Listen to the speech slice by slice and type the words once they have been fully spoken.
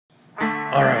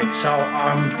All right, so,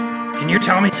 can you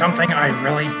tell me something I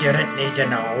really didn't need to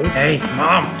know? Hey,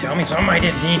 Mom, tell me something I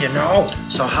didn't need to know.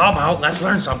 So how about let's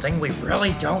learn something we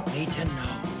really don't need to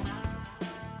know?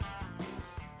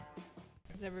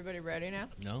 Is everybody ready now?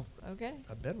 No. Okay.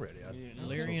 I've been ready.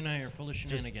 Larry and I are full of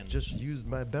shenanigans. Just used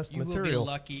my best you material. will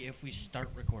be lucky if we start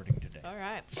recording today. All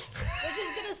right. Which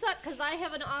is going to suck because I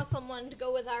have an awesome one to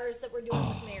go with ours that we're doing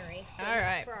with Mary. All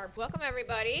right. Welcome,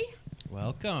 everybody.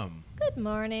 Welcome. Good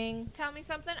morning. Tell me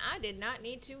something I did not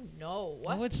need to know.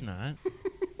 What? No, it's not.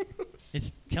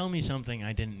 It's tell me something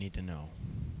I didn't need to know.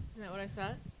 Isn't that what I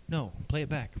said? No, play it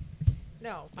back.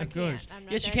 No, I Of course. can't. I'm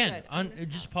not Yes, you that can. good.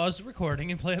 Just pause the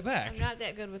recording and play it back. I'm not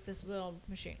that good with this little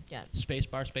machine. Yeah. Space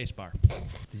bar, space bar.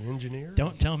 The engineer?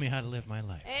 Don't tell me how to live my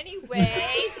life. Anyway,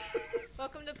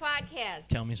 welcome to podcast.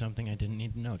 Tell me something I didn't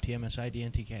need to know.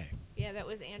 TMSIDNTK. Yeah, that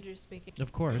was Andrew speaking.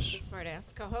 Of course. The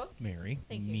smart-ass co-host. Mary.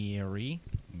 Thank you. Mary.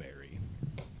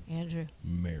 Andrew.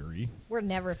 Mary. We're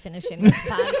never finishing this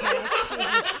podcast.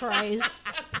 Jesus Christ.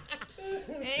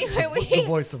 Anyway, The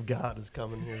voice of God is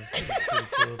coming here. pretty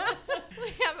soon.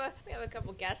 we have a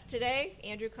couple guests today.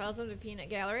 Andrew calls them the Peanut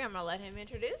Gallery. I'm going to let him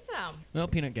introduce them. Well,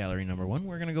 Peanut Gallery number 1,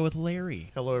 we're going to go with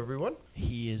Larry. Hello, everyone.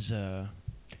 He is,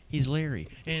 he's Larry.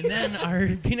 And then our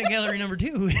Peanut Gallery number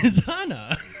 2 is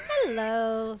Hannah.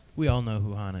 Hello. We all know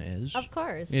who Hannah is. Of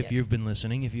course. If you've been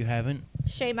listening. If you haven't,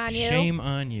 Shame on you. shame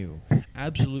on you.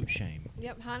 Absolute shame.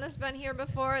 Yep, Hannah's been here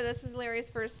before. This is Larry's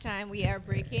first time. We are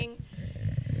breaking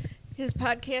his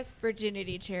podcast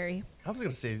virginity cherry. I was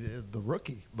going to say the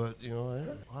rookie, but,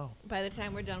 wow. By the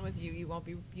time we're done with you,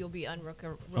 you'll be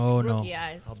unrookie Oh, no. rookie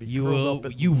eyes. I'll be You curled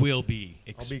will, up. you will be I'll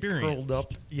be experienced. curled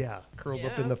up Yeah.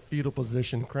 in the fetal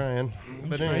position crying. I'm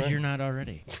But surprised anyway. you're not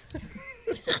already.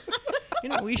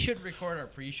 We should record our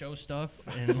pre-show stuff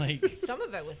and Some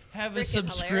of it was have a freaking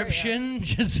subscription hilarious.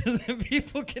 just so that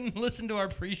people can listen to our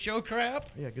pre-show crap.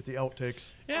 Yeah, get the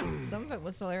outtakes. Yeah. Some of it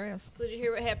was hilarious. So did you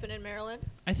hear what happened in Maryland?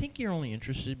 I think you're only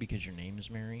interested because your name is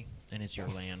Mary and it's your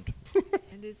land.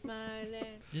 And it's my land.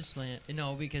 This land,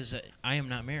 no, because I am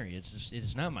not Mary.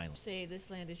 It's not my land. Say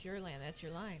this land is your land. That's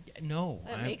your line. No,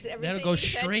 That makes everything that'll go you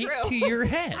said straight true. to your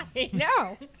head. I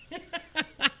know.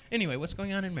 Anyway, what's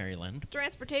going on in Maryland?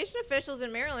 Transportation officials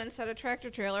in Maryland said a tractor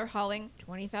trailer hauling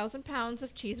 20,000 pounds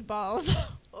of cheese balls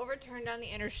overturned on the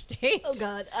interstate. Oh,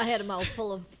 God. I had a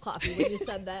mouthful of coffee when you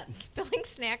said that. Spilling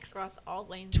snacks across all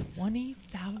lanes.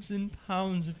 20,000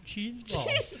 pounds of cheese balls.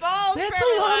 Cheese balls That's for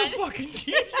a lot of everyone. fucking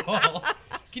cheese balls.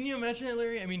 Can you imagine that,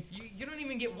 Larry? I mean, you don't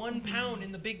even get 1 pound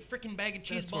in the big freaking bag of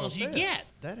cheese That's what I'm balls you saying. get.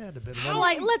 That had to have been How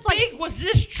one. let's big was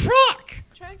this truck?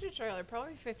 Tractor trailer,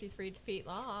 probably 53 feet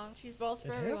long. Cheese balls for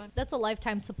It have? everyone. That's a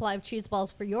lifetime supply of cheese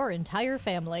balls for your entire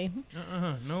family.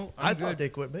 No, I I'm thought good. they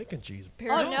quit making cheese. Oh,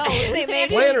 no. they may,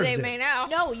 Planters they did. may now.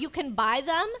 No, you can buy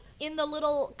them in the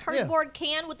little cardboard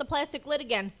can with the plastic lid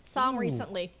again. Saw them Ooh.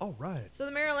 recently. Oh, right. So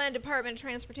the Maryland Department of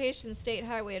Transportation State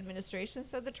Highway Administration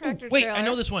said the tractor Wait, trailer... I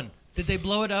know this one. Did they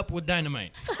blow it up with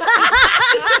dynamite?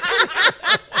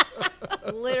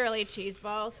 Literally cheese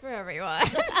balls for everyone.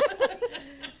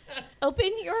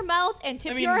 Open your mouth and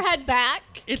tip I mean- your head back.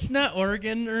 It's not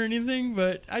Oregon or anything,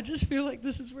 but I just feel like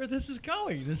this is where this is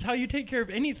going. This is how you take care of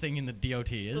anything in the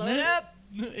DOT, isn't Blow it up.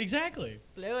 Exactly.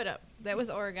 Blew it up. That was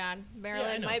Oregon.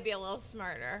 Maryland know. might be a little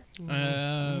smarter.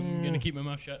 I'm gonna keep my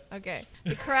mouth shut. Okay.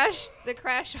 The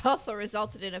crash also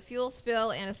resulted in a fuel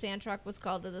spill, and a sand truck was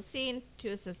called to the scene to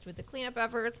assist with the cleanup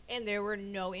efforts. And there were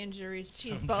no injuries.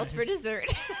 Cheese balls for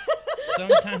dessert.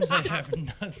 Sometimes I have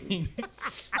nothing.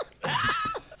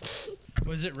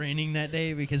 Was it raining that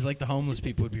day? Because the homeless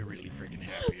people would be really freaking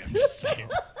happy. I'm just saying.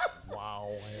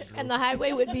 Wow, Andrew. And the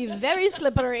highway would be very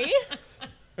slippery.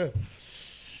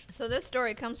 So this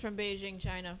story comes from Beijing,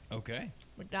 China. Okay.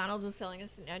 McDonald's is selling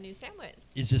a new sandwich.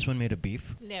 Is this one made of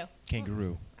beef? No.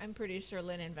 Kangaroo. I'm pretty sure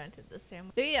Lynn invented this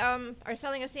sandwich. They are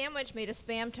selling a sandwich made of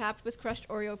Spam topped with crushed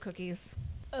Oreo cookies.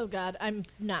 Oh, God. I'm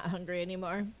not hungry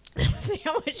anymore. The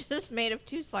sandwich is made of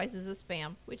 2 slices of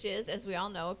Spam, which is, as we all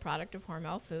know, a product of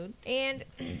Hormel Food, and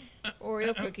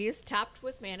Oreo cookies topped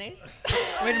with mayonnaise.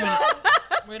 Wait a minute.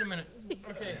 Wait a minute.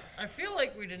 Okay, I feel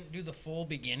like we didn't do the full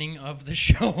beginning of the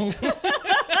show.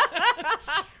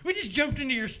 We just jumped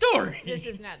into your story. This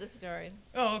is not the story.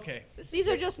 Oh, okay. These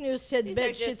are just news These are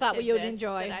tidbits she just thought you would tidbits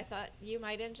enjoy. that I thought you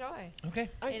might enjoy. Okay.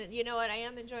 And you know what? I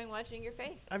am enjoying watching your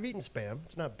face. I've eaten Spam.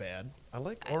 It's not bad. I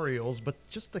like Oreos, but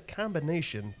just the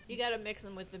combination. You got to mix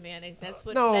them with the mayonnaise. That's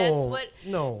what. No,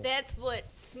 No. That's what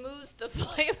smooths the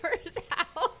flavors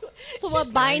out. So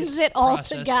what binds it all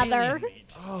Processed together? alien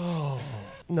meat. Oh.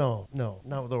 No,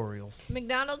 not with Orioles.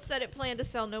 McDonald's said it planned to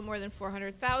sell no more than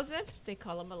 400,000. They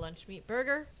call them a lunch meat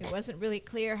burger. It wasn't really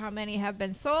clear how many have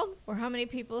been sold or how many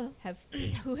people have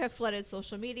who have flooded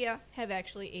social media have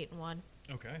actually eaten one.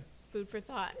 Okay. Food for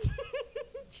thought.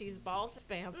 Cheese balls,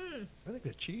 spam. I think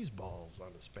the cheese balls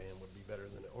on the Spam would be better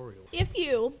than the Oreo. If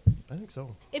you I think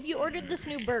so. ordered this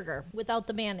new burger without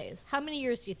the mayonnaise, how many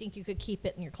years do you think you could keep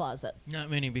it in your closet? Not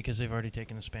many because they've already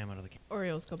taken the Spam out of the can.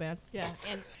 Oreos go bad. Yeah,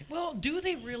 and Well, do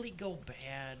they really go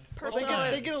bad?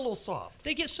 personal They get a little soft.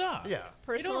 They get soft. Yeah. They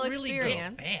personal don't really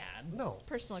experience. go bad. No.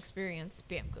 Personal experience,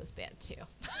 spam goes bad too.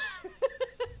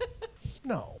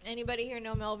 No. Anybody here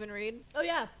know Melvin Reed? Oh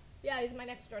yeah, he's my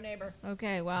next door neighbor.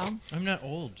 Okay, well, I'm not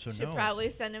old, so should no. probably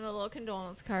send him a little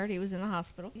condolence card. He was in the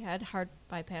hospital. He had heart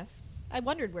bypass. I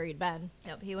wondered where he'd been.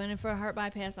 Yep, he went in for a heart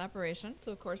bypass operation.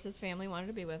 So of course his family wanted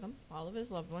to be with him. All of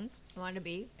his loved ones wanted to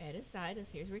be at his side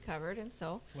as he's recovered, and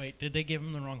so Wait, did they give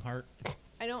him the wrong heart?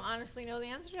 I don't honestly know the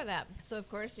answer to that. So of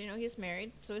course, he's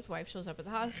married, so his wife shows up at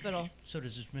the hospital. So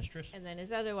does his mistress? And then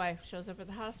his other wife shows up at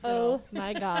the hospital. Oh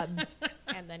my god.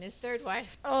 And then his third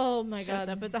wife Oh my shows god.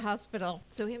 up at the hospital.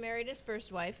 So he married his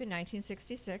first wife in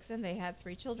 1966, and they had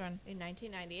 3 children. In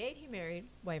 1998, he married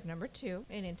wife number 2,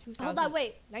 and in 2000. Hold on,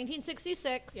 wait.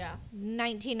 1966. Yeah.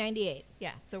 1998.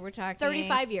 Yeah, so we're talking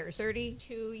 35 years.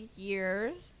 32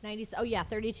 years. 90. Oh yeah,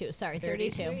 32. Sorry,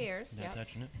 32 32. years. Not Yep.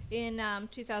 touching it. In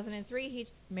 2003, he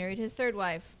married his third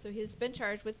wife. So he's been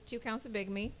charged with 2 counts of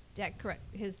bigamy.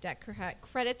 His debt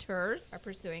creditors are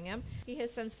pursuing him. He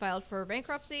has since filed for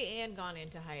bankruptcy and gone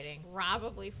into hiding,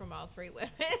 probably from all 3 women.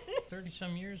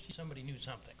 30-some years, somebody knew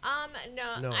something.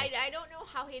 No. I don't know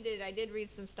how he did. I did read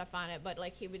some stuff on it, but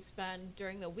like he would spend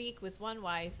during the week with one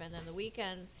wife, and then the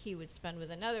weekends he would spend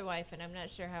with another wife, and I'm not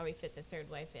sure how he fit the third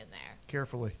wife in there.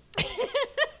 Carefully.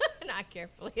 Not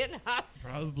carefully enough.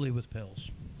 Probably with pills.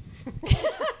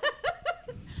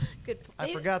 Good.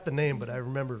 I forgot the name, but I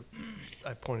remember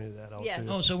I pointed that out Yes.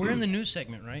 too. Oh, so we're in the news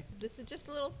segment, right? This is just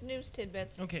little news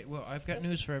tidbits. Okay, well, I've got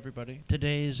news for everybody.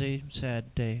 Today is a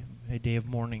sad day, a day of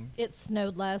mourning. It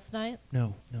snowed last night.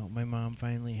 No, my mom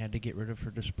finally had to get rid of her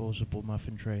disposable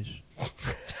muffin trays.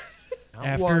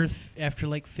 Not one. After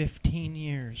like 15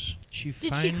 years, she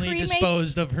Did she finally cremate-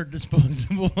 disposed of her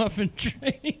disposable muffin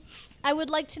trays. I would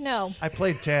like to know, I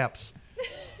played taps.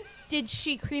 did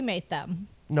she cremate them?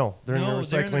 No, they're in the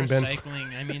recycling bin.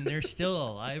 recycling. I mean, they're still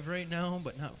alive right now,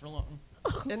 but not for long.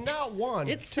 And not one.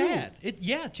 It's 2.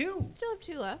 sad. Two. Still have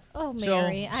 2 left. Oh,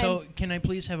 Mary. So can I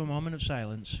please have a moment of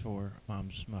silence for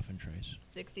Mom's muffin trays?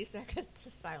 60 seconds to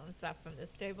silence up from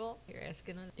this table. You're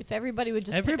asking. if everybody would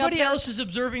just Everybody pick up else is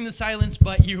observing the silence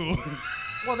but you.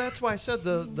 Well, that's why I said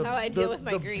the How I deal with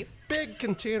my the grief. big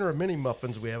container of mini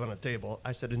muffins we have on a table.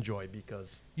 I said enjoy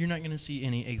because You're not going to see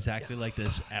any exactly like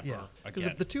this ever yeah, because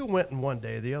again. if the 2 went in one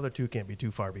day, the other 2 can't be too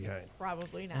far behind.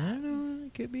 Probably I not. don't know.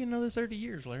 It could be another 30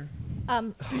 years, Larry.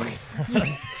 them.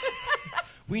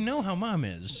 We know how Mom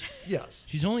is. Yes,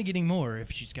 She's only getting more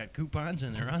if she's got coupons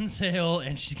and they're on sale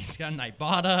and she's got an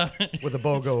Ibotta. with a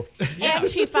BOGO. And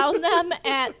she found them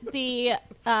at the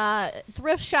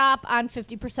thrift shop on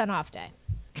 50% off day.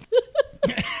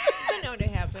 It's been known to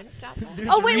happen. Stop that. There's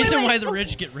Oh, a wait, wait, reason wait. why the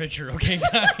rich get richer, okay,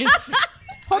 guys?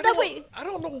 Hold on, wait. I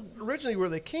don't know originally where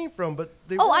they came from, but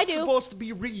they Oh, I weren't do. supposed to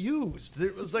be reused.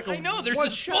 It was like a I know, there's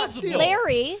one-shot disposable. deal.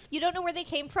 Larry, you don't know where they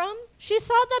came from? She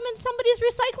saw them in somebody's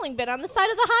recycling bin on the side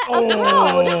of the road.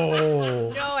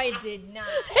 Oh, No, I did not.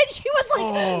 And she was like,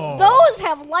 Oh. those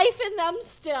have life in them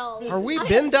still. Are we I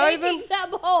bin am diving? taking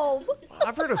them home.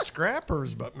 I've heard of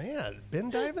scrappers, but man, bin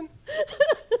diving?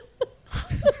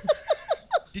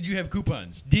 Did you have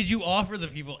coupons? Did you offer the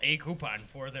people a coupon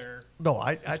for their No,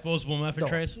 I disposable muffin no.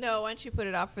 trays? No, once you put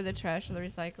it off for the trash or the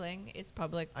recycling, it's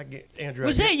public. get Andrew.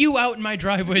 Was I that you out in my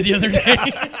driveway the other day?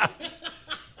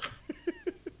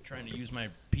 Trying to use my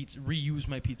reuse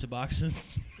my pizza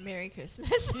boxes. Merry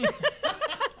Christmas.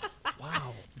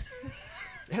 wow.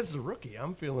 As a rookie,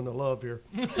 I'm feeling the love here.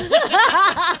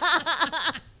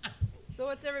 So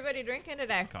what's everybody drinking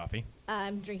today? Coffee.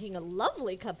 I'm drinking a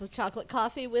lovely cup of chocolate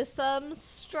coffee with some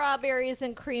strawberries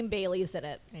and cream Baileys in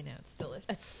it. I know, it's delicious.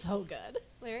 It's so good.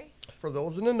 Larry? For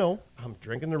those in the know, I'm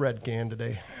drinking the red can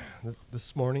today.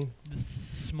 This morning.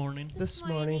 This morning. This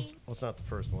morning. Well, it's not the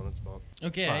first one. It's about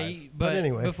Okay, 5. but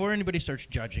anyway. before anybody starts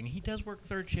judging, he does work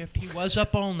third shift. He was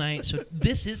up all night, so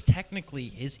this is technically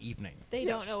his evening. They Yes.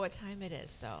 don't know what time it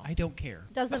is, though. I don't care.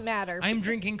 Doesn't matter. I'm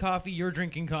drinking coffee, you're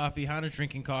drinking coffee, Hannah's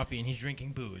drinking coffee, and he's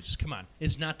drinking booze. Come on.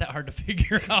 It's not that hard to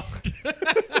figure out.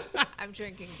 I'm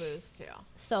drinking booze, too.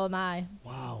 So am I.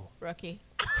 wow. Rookie.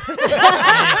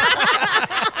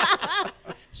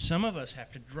 Some of us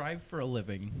have to drive for a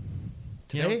living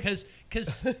You know, Today?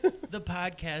 because the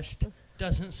podcast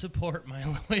doesn't support my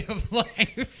way of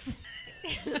life.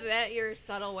 Is that your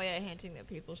subtle way of hinting that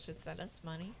people should send us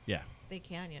money? Yeah, They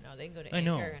can, you know. They can go to I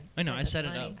know. Anchor and I know. send I us set it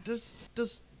money. up. Does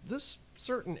this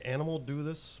certain animal do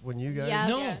this when you guys? Yes.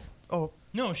 No. Yes. Oh,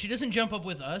 No, she doesn't jump up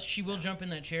with us. She will jump in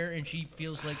that chair, and she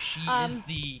feels like she is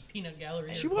the peanut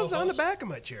gallery. she was on the back of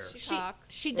my chair. She She, talks.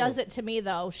 she does it to me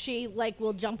though. She like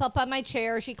will jump up on my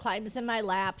chair. She climbs in my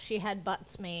lap. She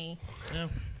headbutts me. No,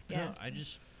 Yeah. no,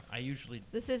 I usually.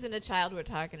 This isn't a child we're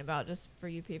talking about, just for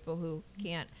you people who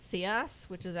can't see us,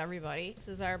 which is everybody. This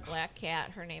is our black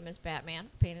cat. Her name is Batman.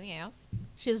 Pain in the ass.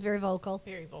 She is very vocal.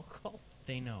 Very vocal.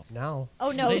 They know. Now,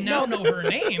 Oh no, They now no, know her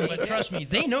name, but trust me,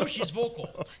 they know she's vocal.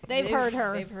 they've heard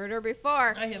her. They've heard her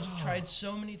before. I have tried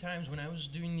so many times when I was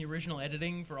doing the original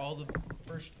editing for all the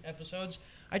first episodes.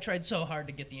 I tried so hard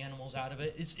to get the animals out of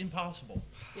it. It's impossible.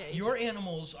 Yeah, Your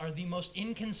animals are the most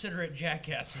inconsiderate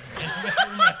jackasses I've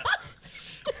ever met.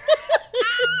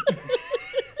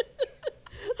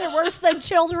 They're worse than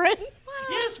children.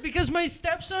 Yes, because my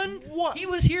stepson, What? he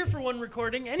was here for one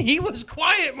recording, and he was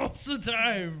quiet most of the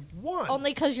time. one.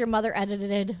 Only because your mother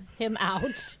edited him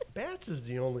out. Bats is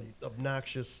the only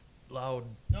obnoxious, loud.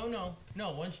 No.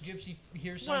 Once Gypsy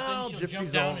hears something, Well, she'll jump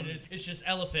Gypsy's down, own. and it's just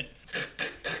elephant.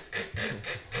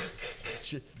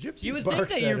 Gypsy You would think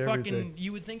barks that at your everything.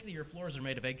 you would think that your floors are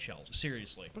made of eggshells.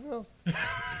 Seriously. Well,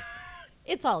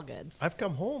 It's all good. I've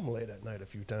come home late at night a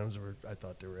few times where I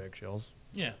thought they were eggshells,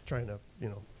 Yeah, trying to,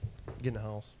 get in the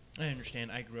house. I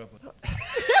understand. I grew up with.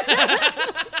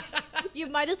 You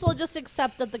might as well just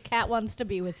accept that the cat wants to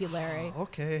be with you, Larry.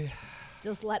 Okay,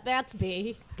 Just let bats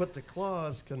be. but the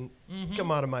claws can Mm-hmm.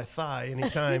 come out of my thigh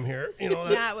anytime here. It's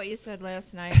that not what you said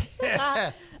last night.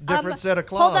 different set of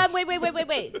claws. Hold on,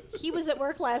 wait. He was at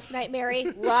work last night, Mary.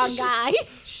 Wrong guy.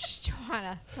 Shh,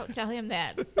 Joanna, don't tell him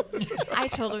that. I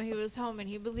told him he was home and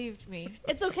he believed me.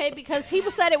 It's okay because he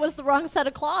said it was the wrong set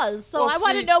of claws. So Well, I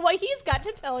want to see- know what he's got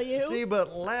to tell you. See, but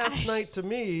last night to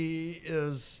me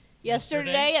is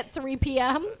Yesterday at 3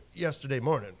 p.m. yesterday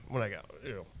morning when I got,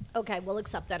 Okay, we'll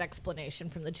accept that explanation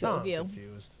from the two no, of I'm you.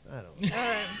 confused. I don't know.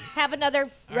 Have another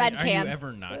red are can. you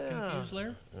ever not confused,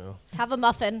 Larry? Have a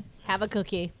muffin. Have a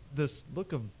cookie. This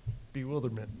look of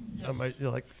bewilderment.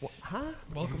 You're like, what? Huh?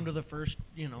 Welcome to the first,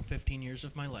 15 years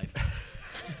of my life.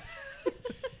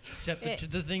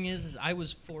 Except the thing is I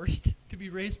was forced to be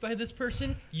raised by this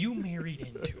person. You married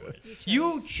into it.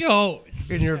 You chose.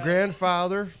 And your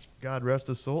grandfather, God rest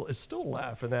his soul, is still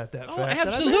laughing at that Oh, fact. that I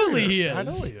absolutely married he her. I is.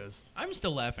 know he is. I'm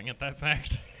still laughing at that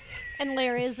fact. And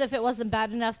Larry, as if it wasn't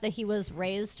bad enough that he was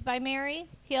raised by Mary,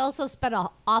 he also spent an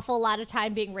awful lot of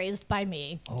time being raised by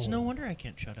me. It's no wonder I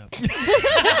can't shut up.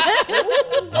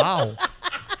 Wow.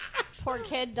 Poor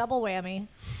kid, double whammy.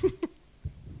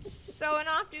 So an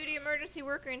off-duty emergency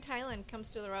worker in Thailand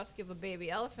comes to the rescue of a baby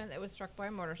elephant that was struck by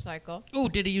a motorcycle. Oh,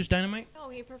 did he use dynamite? No,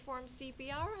 he performed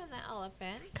CPR on the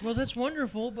elephant. Well, that's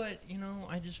wonderful, but,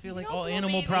 I just feel like No, all well,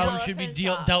 animal baby problems should be elephants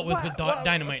are- dealt with Well, with well,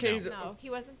 dynamite okay, now. No,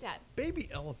 he wasn't dead. Baby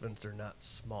elephants are not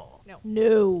small. No.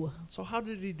 No. So how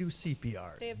did he do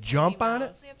CPR? They have Jump tiny on it?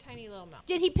 mouths. They have tiny little mouths.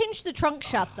 Did he pinch the trunk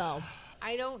shut, though?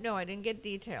 I don't know. I didn't get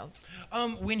details.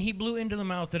 When he blew into the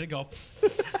mouth, did it go?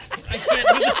 I can't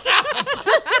do the sound.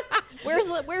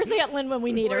 Where's Aunt Lynn when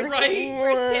we need her? Right?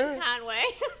 Where's Tim Conway?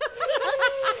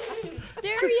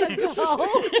 There you go.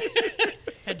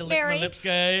 Had to lick Mary. my lips,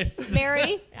 guys.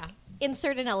 Mary, Yeah.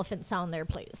 insert an elephant sound there,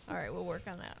 please. All right, we'll work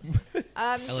on that.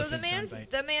 So the Elephant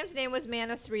soundbite. man's name was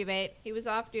Manus Rebate. He was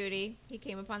off duty. He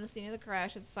came upon the scene of the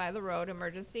crash at the side of the road.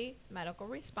 Emergency medical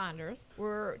responders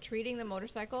were treating the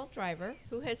motorcycle driver,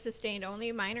 who had sustained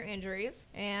only minor injuries.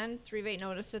 And Rebate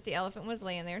noticed that the elephant was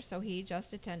laying there, so he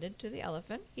just attended to the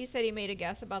elephant. He said he made a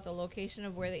guess about the location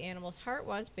of where the animal's heart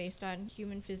was based on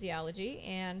human physiology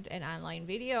and an online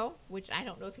video, which I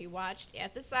don't know if he watched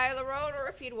at the side of the road or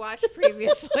if he'd watched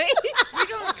previously.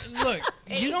 Look,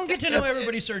 you don't get to know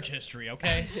everybody's search history,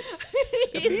 okay?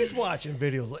 If he's watching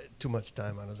videos, too much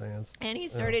time on his hands. And he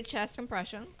started chest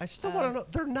compressions. I still want to know.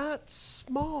 They're not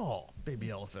small, baby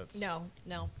elephants. No,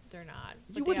 they're not.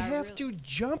 But You they would are have really- to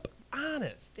jump on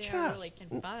it. They Chest. are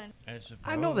really fun.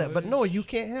 I know that, but no, you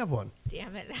can't have one.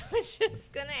 Damn it! I was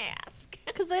just gonna ask.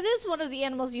 Because that is one of the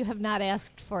animals you have not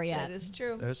asked for yet. That is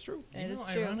true. That's true. That is You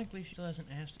true. know, ironically, she still hasn't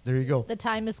asked. There you go. The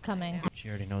time is coming. She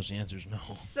already knows the answer's no.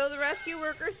 So the rescue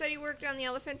worker said he worked on the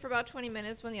elephant for about 20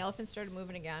 minutes when the elephant started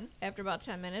moving again. After about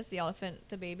 10 minutes,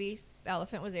 the baby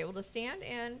elephant was able to stand,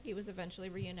 and he was eventually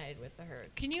reunited with the herd.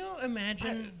 Can you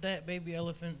imagine that baby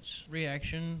elephant's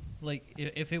reaction? Like,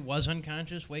 if it was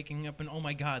unconscious, waking up and, oh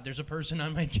my God, there's a person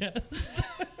on my chest.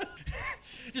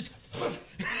 Just,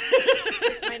 Is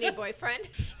this my new boyfriend?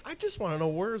 I just want to know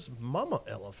where's Mama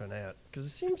Elephant at? Because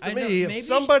it seems to I know, me maybe if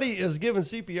somebody is giving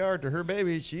CPR to her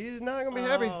baby, she's not going to be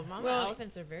happy. Oh, mama Well,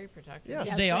 elephants are very protective. Yes.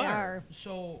 Yes, they they are. are.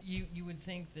 So you would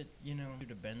think that, you'd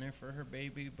have been there for her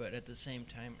baby, but at the same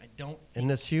time, And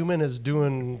this human is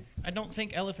doing, I don't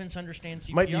think elephants understand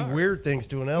CPR. might be weird things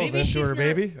to an Maybe elephant to she's her not-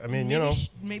 baby. I mean, maybe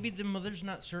maybe the mother's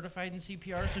not certified in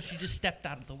CPR, so she just stepped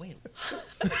out of the way.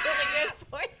 Really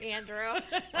good point, Andrew.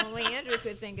 Only Andrew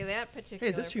could think of that particular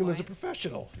hey, this human's a point.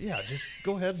 professional. Yeah, just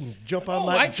go ahead and jump on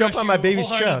I jump trust on my you baby's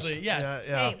chest. wholeheartedly, yes.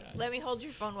 Yeah, yeah. Hey, let me hold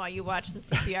your phone while you watch the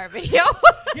CPR video.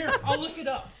 Here, I'll look it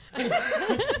up.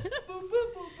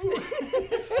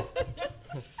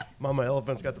 Mama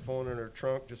Elephant's got the phone in her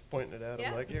trunk, just pointing it at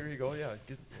him, Yeah. like, here you go, yeah.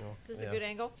 Is this yeah. a good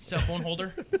angle? Cell phone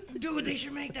holder. Dude, they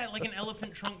should make that like an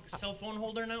elephant trunk cell phone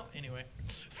holder now. Anyway.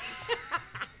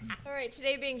 All right,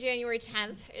 today being January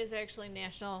 10th is actually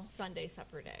National Sunday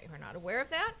Supper Day. We're not aware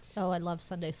of that. Oh, I love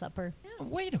Sunday supper.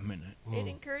 Wait a minute. It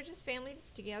encourages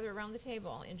families to gather around the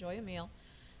table, enjoy a meal,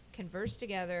 converse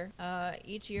together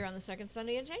each year on the second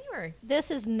Sunday in January.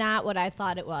 This is not what I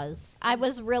thought it was. I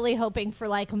was really hoping for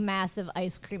like a massive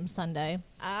ice cream sundae.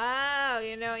 Oh,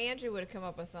 Andrew would have come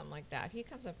up with something like that. He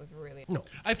comes up with really... No.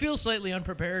 I feel slightly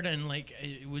unprepared, and like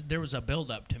there was a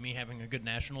build-up to me having a good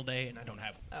national day, and I don't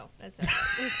have one. Oh, that's it.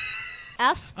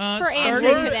 F for starting-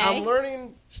 Andrew today. I'm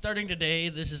learning Starting today,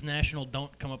 this is National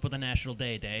Don't Come Up with a National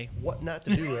Day. what not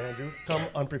to do, Andrew. Come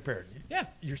unprepared. Yeah.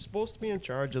 You're supposed to be in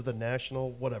charge of the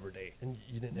national whatever day, and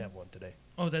you didn't have one today.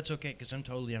 Oh, that's okay, because I'm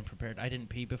totally unprepared. I didn't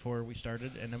pee before we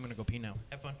started, and I'm going to go pee now.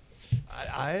 Have fun.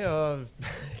 I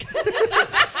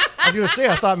was going to say,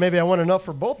 I thought maybe I went enough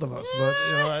for both of us, but,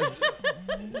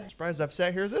 I'm surprised I've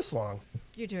sat here this long.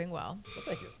 You're doing well. Well,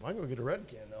 thank you. Well, I'm going to go get a red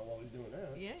can now while he's doing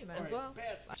that. Yeah, you might as well.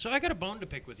 So I got a bone to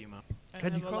pick with you, Mom. I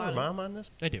Had have you a call lot her of- mom on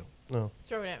this? I do. No.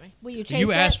 Throw it at me. Will you chase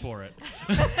You it? asked for it.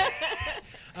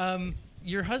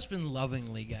 Your husband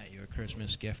lovingly got you a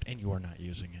Christmas gift, and you're not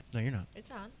using it. No, you're not. It's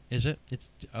on. Is it?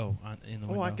 It's in the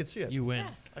window. Oh, I could see it. You win.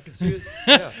 Yeah. I can see it.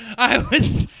 Yeah. I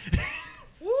was.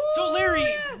 So Larry,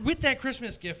 with that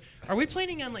Christmas gift, are we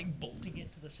planning on like bolting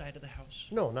it to the side of the house?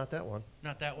 No, not that one.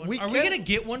 Not that one. We Are we can- gonna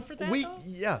get one for that? though?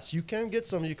 Yes, you can get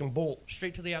some. You can bolt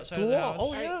Straight to the outside to of the the wall. house.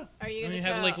 Oh, Are, yeah. are you And going you to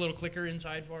have tell? like a little clicker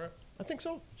inside for it. I think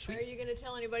so. Are you going to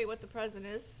tell anybody what the present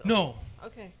is? No,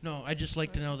 Okay. no. I just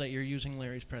like to know that you're using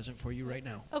Larry's present for you right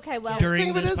now. Okay, well, During thing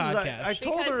of it this is podcast. I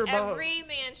told Because her about. every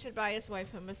man should buy his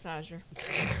wife a massager.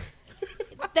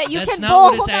 that you That's can not bolt.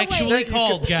 what it's hold on, wait. actually That you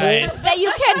called, can guys. That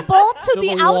you can bolt to, To the,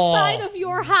 the wall. outside of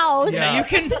your house. Yeah. You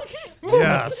can.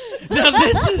 Yes. Now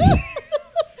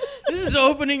this is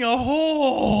opening a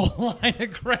whole line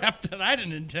of crap that I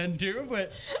didn't intend to,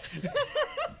 but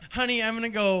honey, I'm gonna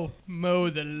go mow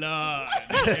the lawn.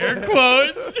 Air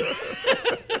quotes.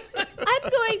 I'm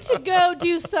going to go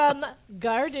do some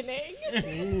gardening.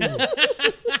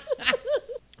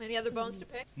 Any other bones to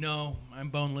pick? No, I'm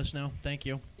boneless now. Thank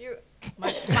you. You,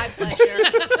 my pleasure.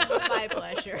 My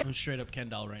pleasure. I'm straight up Ken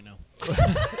doll right now.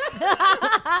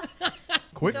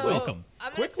 Quickly. So, Welcome.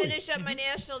 I'm going to Quickly. finish up my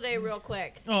National Day real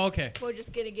quick. Oh, okay. We're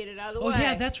just going to get it out of the Oh way.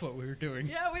 yeah, that's what we were doing.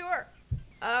 Yeah, we were.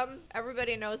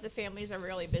 Everybody knows that families are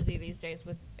really busy these days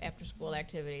with after-school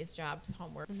activities, jobs,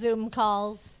 homework, Zoom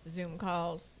calls. Zoom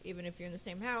calls, even if you're in the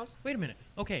same house. Wait a minute.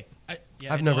 Okay. I've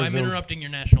I know never I'm Zoomed. interrupting your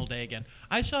National Day again.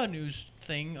 I saw a news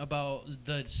thing about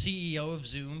the CEO of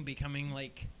Zoom becoming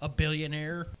like a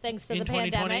billionaire. Thanks to In the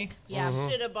 2020? pandemic. Yeah.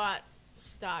 Should have bought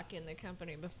stock in the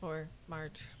company before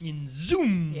March. In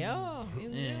Zoom. Yeah,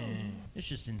 in Eh, Zoom. it's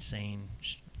just insane.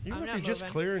 Even I'm if not you're just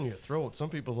moving. clearing your throat, some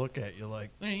people look at you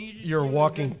like I mean, you just you're give it a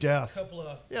walking good death. Couple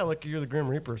of Yeah, like you're the Grim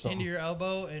Reaper or into something. your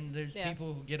elbow, and there's Yeah.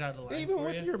 people who get out of the line Even for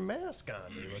with you. your mask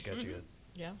on, they look at you.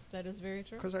 Yeah, that is very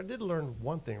true. Because I did learn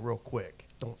one thing real quick: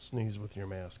 don't sneeze with your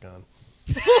mask on.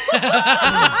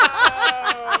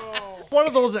 One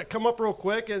of those that come up real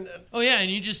quick, and Oh yeah,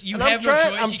 and you and have no choice.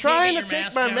 I'm You can't trying to get your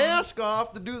take my down. mask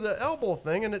off to do the elbow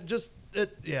thing, and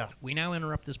yeah. We now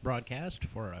interrupt this broadcast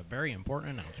for a very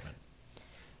important announcement.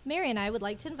 Mary and I would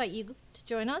like to invite you to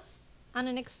join us on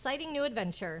an exciting new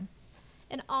adventure.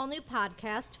 An all-new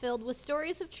podcast filled with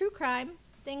stories of true crime,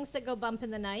 things that go bump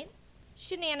in the night,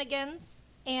 shenanigans,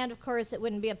 and of course it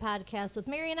wouldn't be a podcast with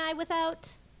Mary and I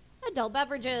without adult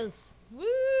beverages.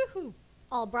 Woohoo!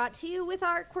 All brought to you with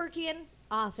our quirky and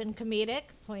often comedic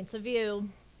points of view.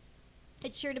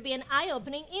 It's sure to be an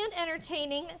eye-opening and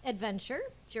entertaining adventure,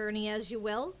 journey as you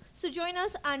will. So join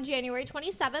us on January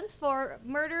 27th for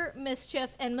Murder,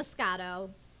 Mischief, and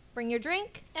Moscato. Bring your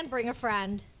drink and bring a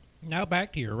friend. Now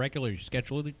back to your regular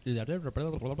schedule. That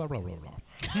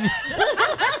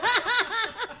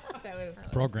was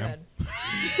Program. good.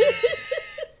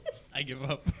 I give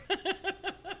up.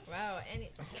 Wow. And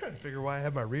I'm trying to figure why I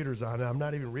have my readers on. I'm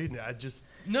not even reading it. I just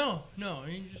No. I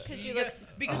mean, just 'Cause you you got-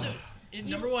 because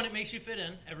number one, it makes you fit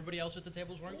in. Everybody else at the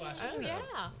table's wearing glasses. oh yeah.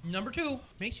 Number two,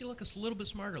 makes you look a little bit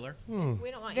smarter.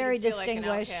 We don't want Very you to feel distinguished.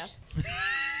 like an outcast.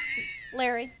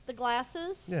 Larry, the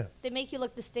glasses, Yeah. they make you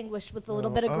look distinguished with a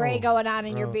little Oh, bit of gray oh, going on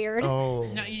in your beard. Oh.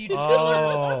 Now you just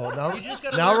gotta learn. Oh, You just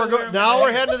gotta now learn we're to go- wear 'em now right.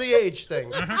 we're heading to the age thing.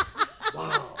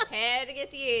 Wow. Had to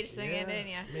get the age thing in, didn't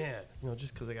you? Man,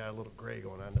 just because I got a little gray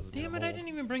going on doesn't mean Damn I'm it! I old. didn't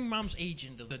even bring Mom's age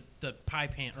into the pie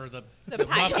pan or the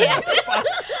pie muffin. pan.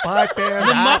 Pie pan.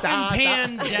 The da, muffin da, da.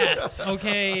 pan death.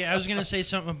 Okay, I was gonna say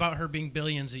something about her being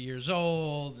billions of years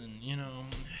old, and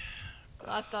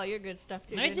Lost all your good stuff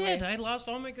too. I didn't did. we? I lost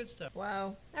all my good stuff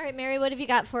Wow. All right, Mary, what have you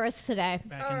got for us today?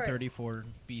 back All in right. 34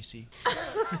 BC.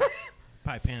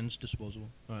 Pie pans disposable.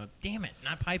 Damn it,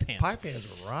 not pie pans. Pie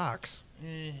pans are rocks.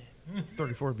 Eh.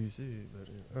 34 BC. But,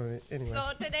 all right, anyway.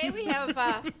 So today we have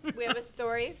a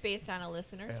story based on a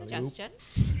listener Alley-oop. suggestion,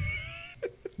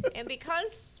 and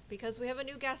because we have a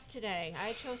new guest today,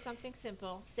 I chose something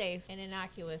simple, safe, and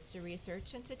innocuous to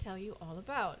research and to tell you all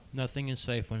about. Nothing is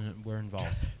safe when we're involved.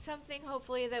 Something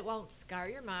hopefully that won't scar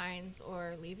your minds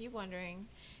or leave you wondering,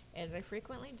 as I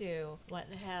frequently do, what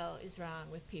the hell is wrong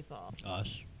with people.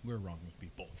 Us, we're wrong with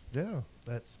people. Yeah,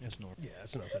 that's normal. yeah,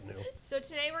 it's nothing new. So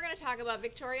today we're going to talk about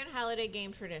Victorian holiday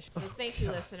game traditions. So thank you,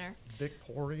 listener.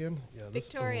 Victorian. Yeah, this,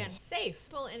 Victorian, safe,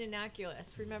 full, and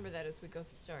innocuous. Remember that as we go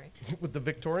through the story. With the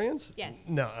Victorians? Yes.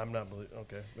 No, I'm not believing.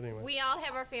 Okay, but anyway. We all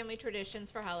have our family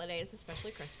traditions for holidays,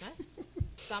 especially Christmas.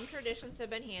 Some traditions have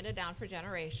been handed down for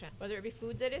generations, whether it be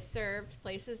food that is served,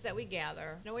 places that we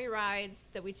gather, snowy rides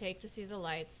that we take to see the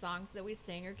lights, songs that we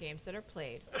sing, or games that are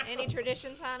played. Any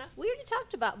traditions, Hannah? We already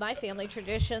talked about my family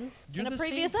traditions You're in a the same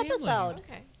previous family. episode.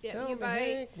 Okay. Yeah, Tell you me, buy.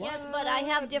 Hank, Yes, what but I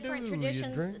have different do you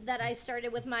traditions drink? that I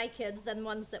started with my kids than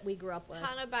ones that we grew up with.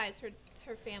 Hannah buys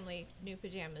her family new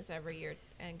pajamas every year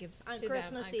and gives On to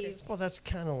Christmas them on Eve. Christmas. Well, that's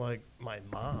kind of like my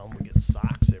mom. We get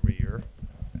socks every year.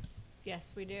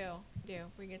 Yes, we do.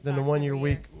 We get. Then the socks one year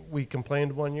every we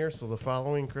complained one year, so the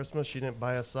following Christmas she didn't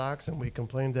buy us socks, and we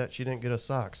complained that she didn't get us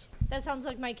socks. That sounds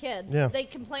like my kids. Yeah. They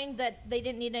complained that they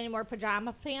didn't need any more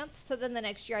pajama pants, so then the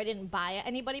next year I didn't buy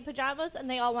anybody pajamas, and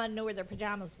they all wanted to know where their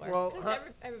pajamas were. Well, Because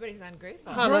everybody's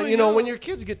ungrateful. Hannah, Growing up- when your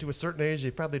kids get to a certain age,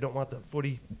 they probably don't want the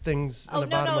footy things in oh, the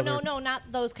no, bottom no, of no, their... no, not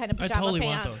those kind of I pajama totally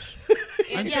pants. want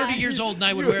those. I'm Yeah. 30 years old and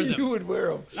I would you, wear them. You would wear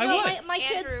them. I No, would. my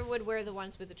Andrew kids would wear the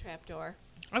ones with the trap door.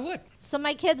 I would. So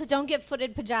my kids don't get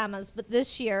footed pajamas, but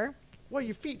this year, Well,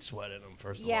 your feet sweat in them,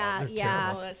 first of Yeah, all. They're yeah.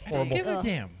 terrible. Oh, that's I don't give a Ugh.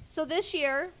 damn. so this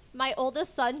year, my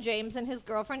oldest son James and his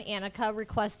girlfriend Annika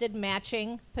requested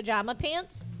matching pajama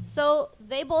pants. So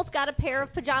they both got a pair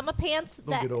of pajama pants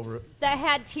They'll get over it. that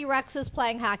had T-Rexes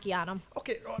playing hockey on them.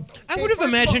 Okay. I okay, would have first of all,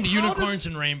 imagined how unicorns does-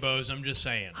 and rainbows. I'm just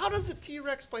saying. How does a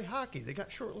T-Rex play hockey? They got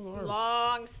short little arms.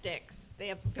 Long sticks. They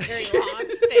have very long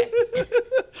sticks.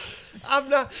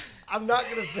 I'm not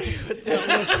gonna say what that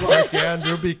looks like,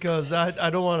 Andrew, because I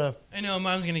don't want to I know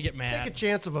Mom's gonna get take a mad.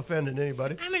 chance of offending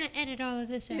anybody. I'm gonna edit all of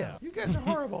this out. Yeah, you guys are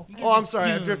horrible. Oh, I'm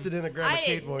sorry, I drifted in a Grandma I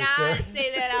Kate did voice not there.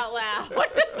 say that out loud.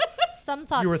 Some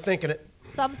thoughts. You were thinking it.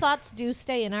 Some thoughts do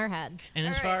stay in our head. And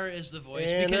as All right. far as the voice, And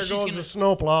there because she's goes gonna, the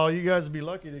snowplow. You guys would be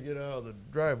lucky to get out of the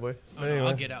driveway. oh, no, Anyway,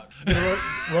 I'll get out.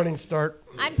 running start.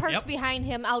 I'm parked Yep. behind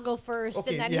him. I'll go first,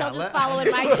 Okay, and then yeah, he'll just let- follow in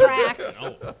my tracks.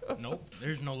 No, nope.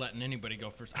 There's no letting anybody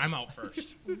go first. I'm out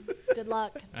first. Good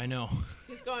luck. I know.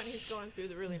 He's going through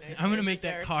the really nice. I'm gonna areas make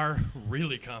that there. car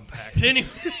really compact. Anyway,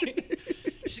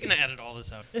 she's gonna edit all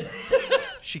this out.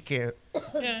 She can't.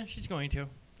 Yeah, she's going to.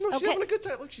 No, she's Okay. having a good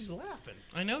time. Look, she's laughing.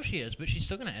 I know she is, but she's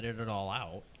still gonna edit it all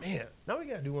out. Man, now we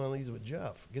gotta do one of these with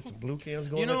Jeff. Get some blue cans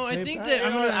going. You know, at the I same think time. that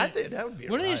I'm gonna- I think that would be a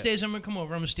One of these riot. days, I'm gonna come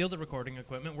over. I'm gonna steal the recording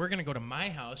equipment. We're gonna go to my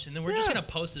house, and then we're just Yeah. gonna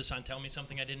post this on Tell Me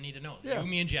Something I Didn't Need to Know. Yeah. You,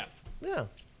 me, and Jeff. Yeah.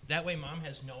 That way, Mom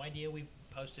has no idea we've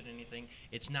posted anything.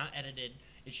 It's not edited.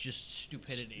 It's just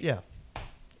stupidity. Yeah.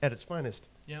 At its finest.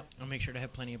 Yep. I'll make sure to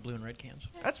have plenty of blue and red cans.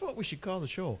 That's what we should call the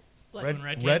show. Blue and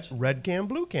red red, cans? red can,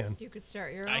 blue can. You could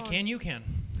start your own. I can. You can.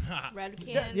 Red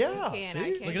can, Yeah, blue can, see?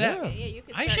 I can. Look at that. Yeah, you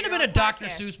could I start should have your been a own Dr.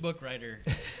 podcast. Seuss book writer.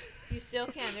 You still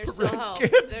can. There's still hope.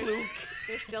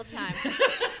 There's still time.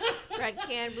 Red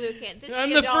can, blue can. This is I'm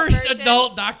the the first version.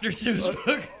 adult Dr. Seuss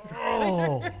book.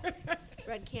 Oh,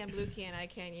 Red can, blue can, I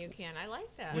can, you can. I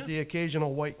like that. with the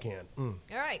occasional white can. Mm.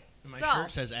 All right. My so,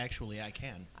 shirt says, "Actually, I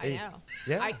can." I Hey, know.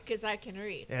 yeah. Because I can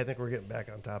read. Yeah, I think we're getting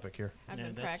back on topic here I've No,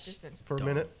 been that's- practicing for a Dumb.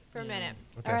 minute. for a minute.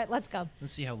 Okay. All right, let's go.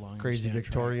 Let's see how long. we Crazy stay on track.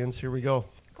 Victorians. Here we go.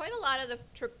 Quite a lot of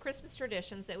the Christmas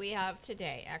traditions that we have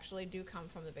today actually do come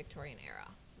from the Victorian era,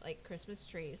 like Christmas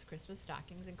trees, Christmas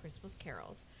stockings, and Christmas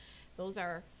carols. Those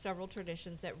are several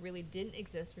traditions that really didn't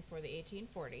exist before the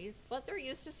 1840s, but they're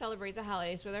used to celebrate the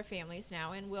holidays with our families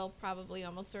now and will probably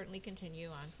almost certainly continue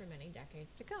on for many decades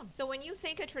to come. So when you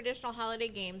think of traditional holiday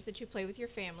games that you play with your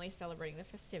family celebrating the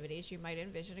festivities, you might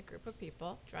envision a group of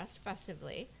people dressed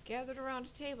festively, gathered around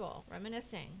a table,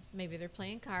 reminiscing. Maybe they're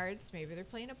playing cards, maybe they're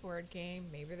playing a board game,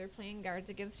 maybe they're playing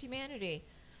Cards Against Humanity.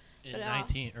 In But,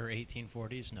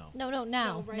 1840s, no. No, now.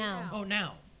 No, right now. Oh,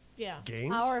 now. Yeah.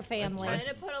 Games? Our family. Trying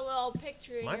to put a little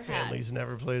picture in My your head. family's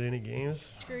never played any games.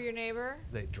 Screw your neighbor.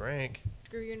 They drank.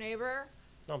 Screw your neighbor.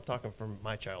 No, I'm talking from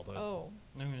my childhood. Oh.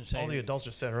 I'm going to say. All the adults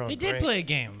just sat around. They and did drank. play a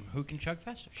game. Who can chug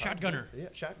faster? Shotgunner. Yeah,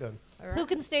 shotgun. All right. Who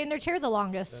can stay in their chair the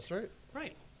longest? That's right.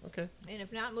 Right. Okay. And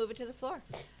if not, move it to the floor.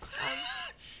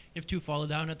 If two fall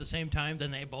down at the same time,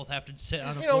 then they both have to sit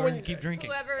on the You know, floor when- and keep drinking.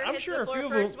 Whoever I'm hits sure the a floor few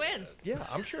of first them- wins. Yeah,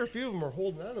 I'm sure a few of them are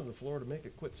holding on to the floor to make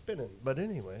it quit spinning. But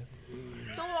anyway.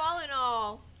 So all in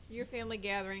all, your family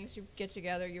gatherings, you get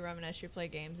together, you reminisce, you play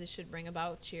games. This should bring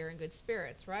about cheer and good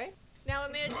spirits, right? Now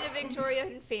imagine a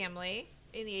Victorian family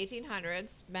in the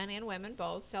 1800s, men and women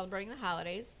both, celebrating the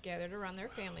holidays, gathered around their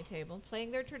family table, playing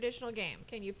their traditional game.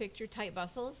 Can you picture tight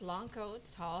bustles, long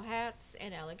coats, tall hats,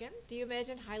 and elegant? Do you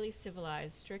imagine highly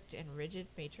civilized, strict, and rigid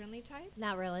matronly type?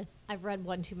 Not really. I've read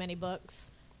one too many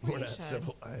books. Well, We're you not should.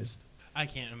 civilized. I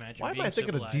can't imagine. Why am being I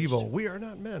thinking civilized. of Devo? We are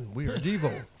not men. We are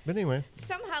Devo. But anyway.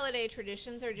 Some holiday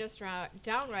traditions are just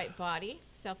downright bawdy,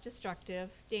 self-destructive,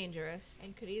 dangerous,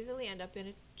 and could easily end up in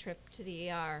a trip to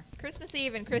the ER. Christmas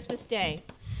Eve and Christmas Day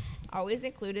always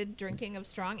included drinking of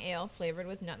strong ale flavored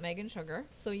with nutmeg and sugar.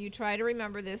 So you try to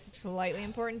remember this slightly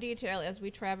important detail as we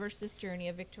traverse this journey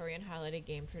of Victorian holiday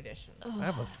game traditions. I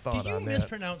have a Do thought you on that.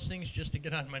 mispronounce things just to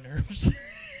get on my nerves?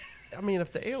 I mean,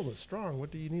 if the ale is strong,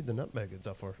 what do you need the nutmeg and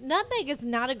stuff for? Nutmeg is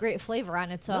not a great flavor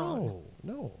on its own.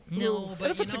 No. No,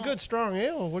 but if it's a good strong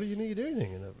ale, what do you need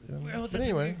anything in it? Well, But that's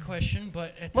anyway, a good question,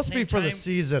 but at must the be same for the time,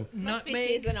 season. Must be nutmeg,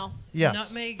 seasonal. Yes,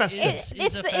 nutmeg festive.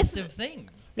 is a festive thing.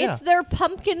 Yeah. It's their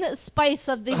pumpkin spice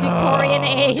of the Victorian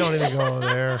age. Don't even go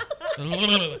there.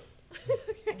 I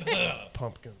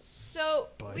Pumpkins. So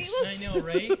we will know,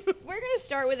 right? We're going to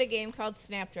start with a game called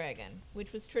Snapdragon,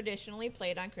 which was traditionally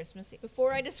played on Christmas Eve.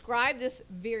 Before I describe this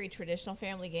very traditional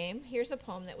family game, here's a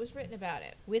poem that was written about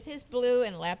it. With his blue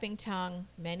and lapping tongue,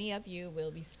 many of you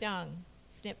will be stung.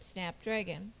 Snip, snap,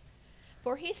 dragon.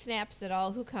 For he snaps at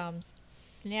all who comes,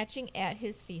 snatching at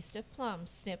his feast of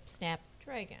plums. Snip, snap,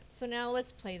 dragon. So now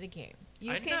let's play the game.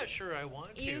 I'm not sure I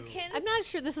want to. You can I'm not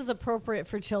sure this is appropriate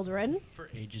for children. For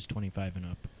ages 25 and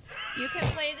up. You can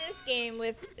play this game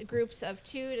with groups of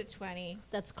 2 to 20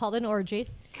 That's called an orgy.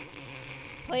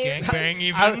 players. Gangbang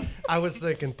even? I was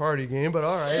thinking party game, but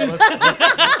all right,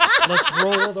 let's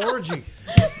roll with orgy.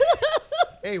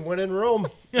 Hey, when in Rome.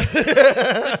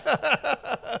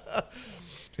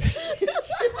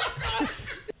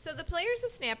 So the players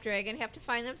of Snapdragon have to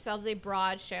find themselves a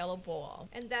broad, shallow bowl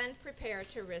and then prepare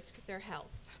to risk their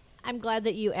health. I'm glad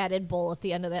that you added bowl at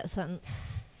the end of that sentence.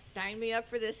 Sign me up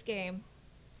for this game.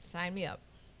 Sign me up.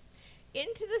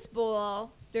 Into this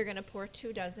bowl, they're going to pour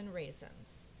 2 dozen raisins.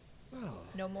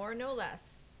 No more, no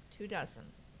less. 2 dozen.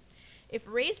 If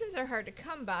raisins are hard to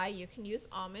come by, you can use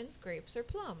almonds, grapes, or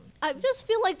plum. I just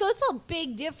feel like that's a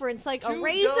big difference. Like a 2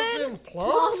 raisin, dozen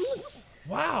plums?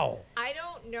 Wow. I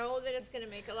don't know that it's going to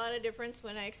make a lot of difference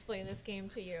when I explain this game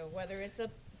to you, whether it's a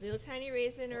little tiny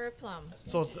raisin or a plum.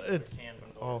 So it's it's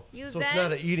You so it's then-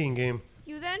 not an eating game.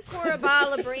 You then pour a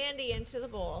bottle of brandy into the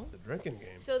bowl The drinking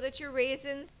game. so that your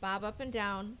raisins bob up and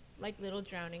down like little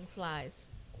drowning flies.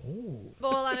 Ooh.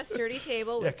 Bowl on a sturdy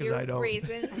table Yeah, with 'cause your I don't.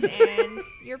 raisins and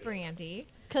your brandy.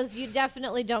 because you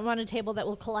definitely don't want a table that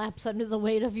will collapse under the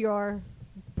weight of your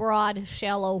broad,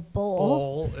 shallow bowl.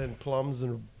 Bowl and plums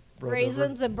and whatever.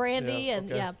 Raisins and brandy Yeah,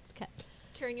 and okay. yeah. Okay.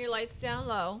 Turn your lights down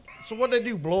low. So what they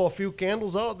do? Blow a few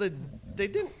candles out? They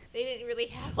didn't. They didn't really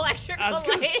have electrical I was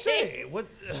gonna lighting. say what.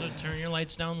 So turn your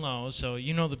lights down low. So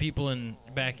you know the people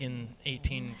back in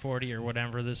 1840 or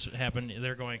whatever this happened.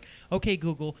 They're going, okay,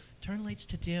 Google, turn lights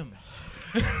to dim.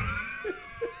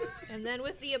 And then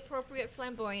with the appropriate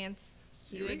flamboyance,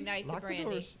 you Siri, ignite the lock brandy.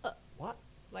 doors. What?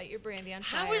 Light your brandy on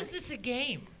fire. How is this a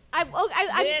game? I'm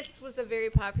This was a very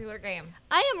popular game.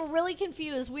 I am really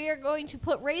confused. We are going to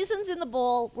put raisins in the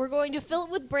bowl. We're going to fill it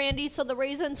with brandy so the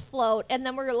raisins float, and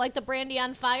then we're going to light the brandy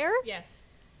on fire. Yes.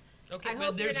 Okay, I but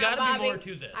hope there's you're not got to be bobbing. more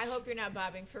to this. I hope you're not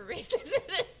bobbing for raisins at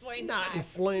this point in Not in time.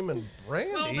 flaming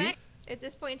brandy. At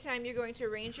this point in time, you're going to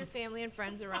arrange your family and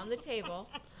friends around the table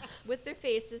with their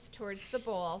faces towards the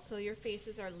bowl, so your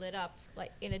faces are lit up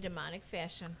like in a demonic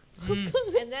fashion.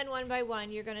 And then one by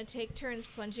one, you're going to take turns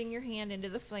plunging your hand into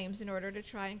the flames in order to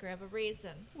try and grab a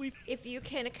raisin. If you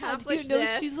can How do accomplish you know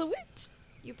this, she's a witch?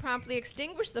 You promptly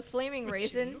extinguish the flaming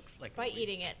raisin looks like by a witch.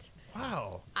 eating it.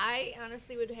 Wow. I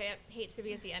honestly would hate to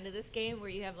be at the end of this game where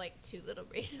you have like 2 little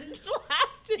raisins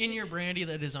left. In your brandy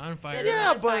that is on fire. That is Yeah,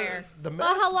 on but fire. the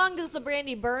Well, mas- how long does the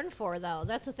brandy burn for, though?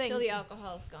 That's the thing. Until the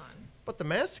alcohol's gone. But the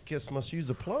masochist must use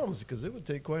the plums because it would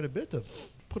take quite a bit to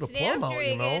put a plum out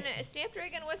in your mouth.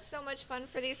 Snapdragon was so much fun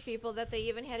for these people that they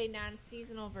even had a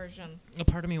non-seasonal version. A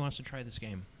part of me wants to try this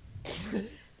game.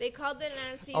 They called the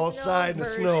non-seasonal Outside in the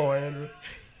version. snow, Andrew.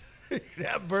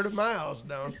 That burned my house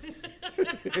down.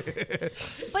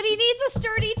 But he needs a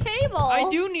sturdy table. I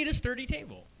do need a sturdy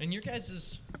table. And your guys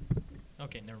is...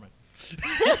 Okay, never mind.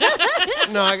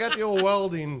 No, I got the old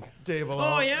welding table. Oh,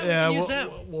 out. yeah? We can use we'll,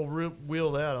 that. We'll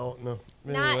wheel that out. No,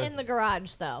 Not anyway. in the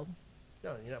garage, though.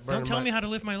 No, you're not burning Don't tell my- me how to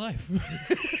live my life.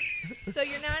 So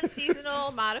your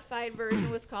non-seasonal modified version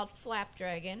was called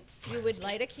Flapdragon. You would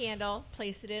light a candle,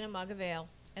 place it in a mug of ale,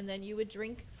 and then you would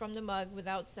drink from the mug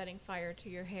without setting fire to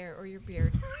your hair or your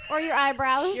beard. Or your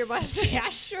eyebrows. Your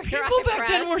mustache or your People back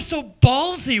then eyebrows. were so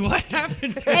ballsy. What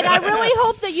happened? And I really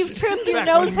hope that you've trimmed your Back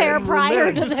nose when hair men were prior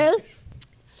men. to this.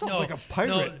 Sounds like a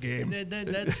pirate game.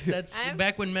 That's I'm-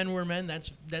 back when men were men.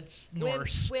 That's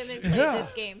Norse. Women played Yeah.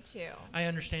 this game too. I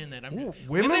understand that. Ooh,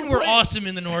 women women were play- awesome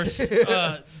in the Norse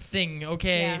thing.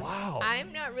 Okay. Yeah. Wow.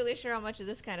 I'm not really sure how much of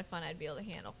this kind of fun I'd be able to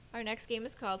handle. Our next game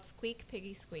is called Squeak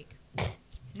Piggy Squeak.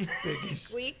 Biggies.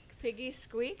 Squeak Piggy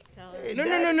Squeak. Tell her. Hey, No,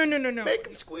 Daddy, no. Make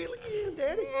him squeal again,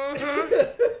 Daddy.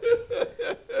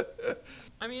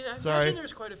 I mean, I Sorry. imagine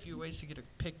there's quite a few ways to get a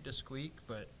pig to squeak,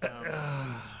 but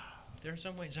there are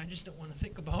some ways I just don't want to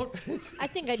think about. I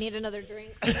think I need another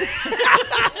drink.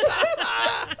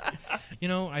 You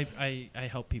know, I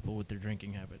help people with their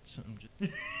drinking habits. I'm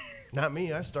just, Not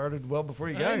me. I started well before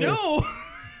you got I here. know.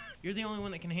 You're the only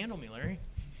one that can handle me, Larry.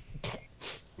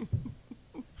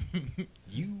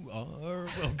 You are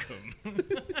welcome.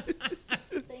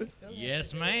 Thanks, Bill.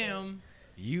 Yes, ma'am.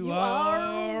 You, You are,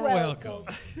 are welcome.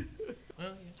 welcome.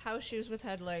 Well, House shoes with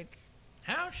headlights.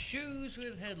 house shoes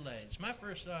with headlights. My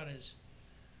first thought is,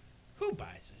 who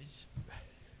buys these?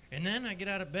 And then I get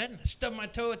out of bed and I stub my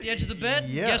toe at the edge of the bed.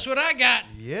 Yes. Guess what I got?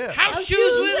 Yeah. House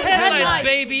shoes with headlights, headlights.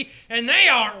 baby. And they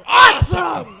are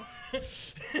awesome.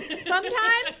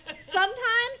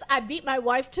 Sometimes I beat my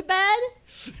wife to bed,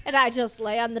 and I just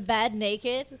lay on the bed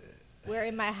naked,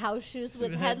 wearing my house shoes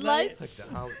with With headlights. Like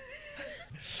the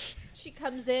house. She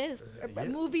comes in, it's a Yep.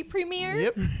 movie premiere.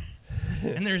 Yep.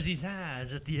 And there's these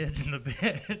eyes at the edge of the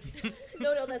bed.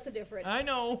 No, that's a different. I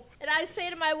know. And I say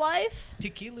to my wife,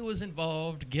 Tequila was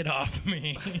involved. Get off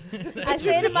me. I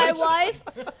say to my wife,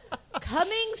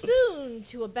 coming soon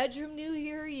to a bedroom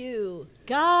near you,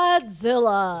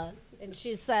 Godzilla. And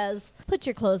she says, put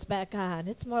your clothes back on.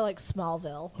 It's more like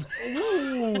Smallville.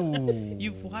 Ooh.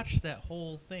 You've watched that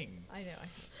whole thing. I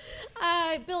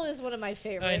know. Bill is one of my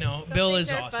favorites. I know. Some Bill things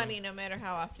is are awesome. funny no matter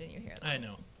how often you hear them. I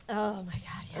know. Oh my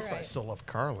God, yeah. I still love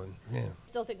Carlin. Yeah.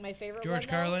 Still think my favorite George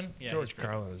one, though? Carlin? Yeah, George he's great.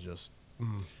 Carlin is just.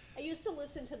 I used to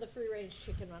listen to the free range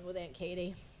chicken one with Aunt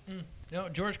Katie. No,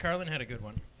 George Carlin had a good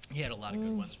one. He had a lot of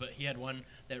good ones, but he had one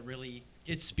that really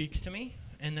it speaks to me,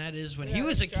 and that is when he Very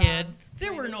was a strong. kid,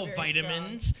 there Mine were was no very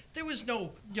vitamins. There was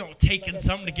no, taking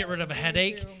something to get rid of a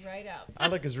headache. Chew right up. I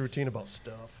like his routine about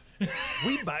stuff.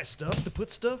 We buy stuff to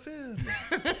put stuff in.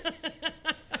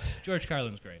 George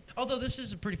Carlin's great. Although this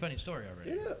is a pretty funny story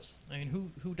already. It is. I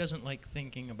mean, who doesn't like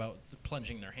thinking about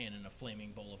plunging their hand in a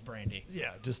flaming bowl of brandy?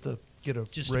 Yeah, just to get a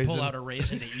Just raisin. to pull out a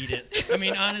raisin to eat it. I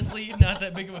mean, honestly, not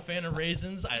that big of a fan of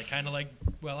raisins. I kind of like.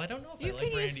 Well, I don't know if You I like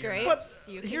can use brandy or not. grapes.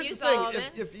 But You can here's use the thing: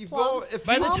 almonds. if you go, plums. if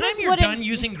By you, the time Almonds you're wouldn't- done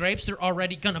using grapes, they're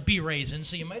already gonna be raisins.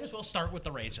 So you might as well start with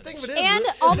the raisins. think of it And is,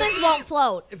 almonds won't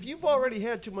float. if you've already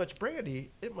had too much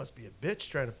brandy, it must be a bitch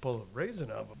trying to pull a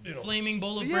raisin out of it. Flaming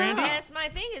bowl of Yeah. brandy. That's my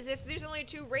thing is if there's only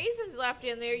 2 raisins left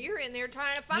in there, you're in there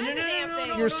trying to find the damn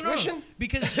thing. You're swishing?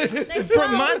 Because They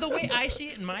from float. the way I see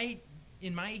it in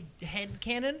my head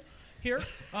canon here,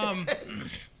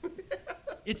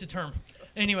 it's a term.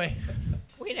 Anyway,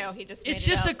 We know he just made it's it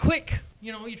just up. a quick.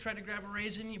 You try to grab a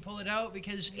raisin, you pull it out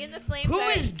because In the flame who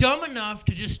bag. is dumb enough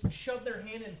to just shove their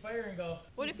hand in fire and go?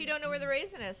 What if you don't know where the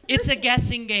raisin is? It's a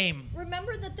guessing game.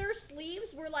 Remember that their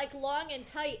sleeves were like long and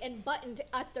tight and buttoned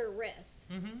at their wrist.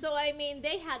 Mm-hmm. So, I mean,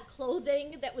 they had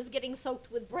clothing that was getting soaked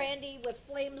with brandy with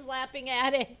flames lapping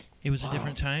at it. It was a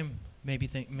different time.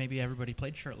 Maybe everybody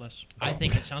played shirtless. I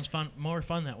think it sounds more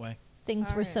fun that way. Things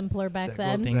All were right. simpler back That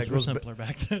then. goes- Things were goes ba- simpler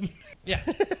back then. Yeah,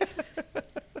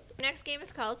 Next game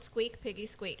is called Squeak Piggy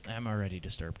Squeak. I'm already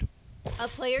disturbed. A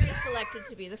player is selected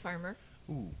to be the farmer.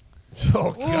 Ooh.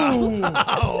 Oh, God. Ooh.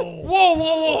 Whoa, whoa,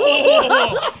 whoa, whoa,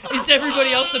 whoa, whoa. Is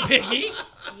everybody else a piggy?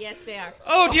 Yes, they are.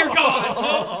 Oh, dear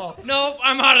God. Nope,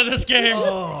 I'm out of this game.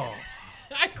 Oh.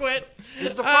 I quit.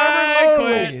 Is the I farmer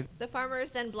quit. lonely? The farmer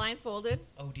is then blindfolded.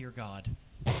 Oh, dear God.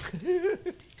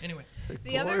 Anyway.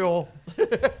 The other, Coil.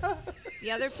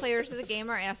 the other players of the game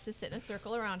are asked to sit in a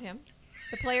circle around him.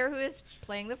 The player who is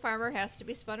playing the farmer has to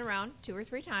be spun around 2 or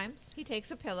 3 times. He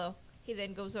takes a pillow. He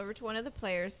then goes over to one of the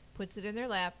players, puts it in their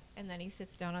lap, and then he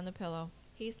sits down on the pillow.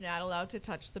 He's not allowed to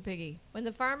touch the piggy. When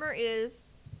the farmer is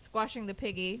squashing the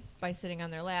piggy by sitting on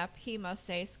their lap, he must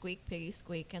say, "Squeak, piggy,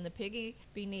 squeak," and the piggy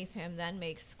beneath him then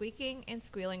makes squeaking and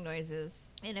squealing noises.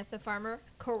 And if the farmer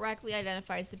correctly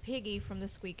identifies the piggy from the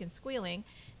squeak and squealing,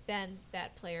 then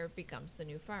that player becomes the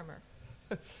new farmer.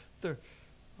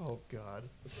 Oh, God.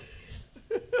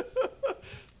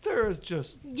 There is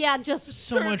just... Yeah, just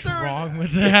So much wrong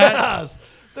with that. Yes.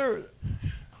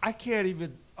 I can't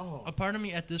even... Oh. A part of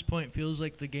me at this point feels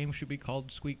like the game should be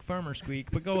called Squeak Farmer Squeak,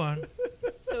 but go on.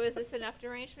 So is this enough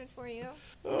derangement for you?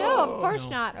 no, of course No.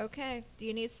 not. Okay. Do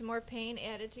you need some more pain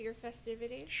added to your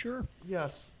festivities? Sure.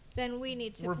 Yes. Then we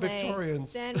need to We're play.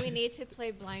 Victorians. Then we need to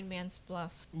play Blind Man's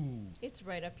Bluff. Ooh. It's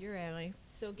right up your alley.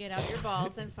 So get out your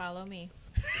balls and follow me.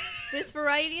 This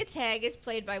variety of tag is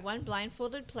played by one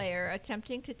blindfolded player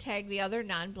attempting to tag the other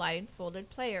non-blindfolded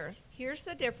players. Here's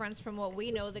the difference from what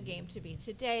we know the game to be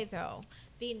today, though.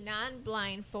 The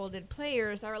non-blindfolded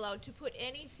players are allowed to put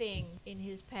anything in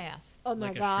his path. Oh my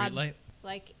Like a god. street light?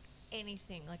 Like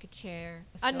anything, like a chair,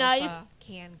 A sofa, knife.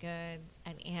 canned goods,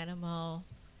 an animal.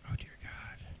 Oh, dear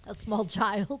God. A small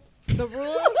child. The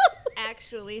rules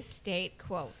actually state,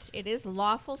 quote, "It is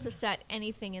lawful to set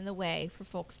anything in the way for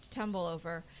folks to tumble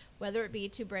over, whether it be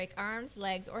to break arms,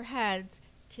 legs, or heads,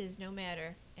 'tis no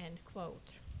matter," end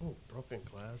quote. Oh, broken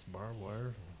glass, barbed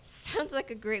wire. Sounds like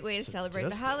a great way to celebrate the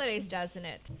Sadistic. holidays, doesn't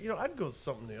it? You know, I'd go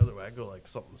something the other way. I'd go like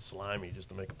something slimy just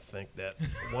to make them think that,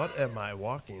 what am I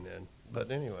walking in?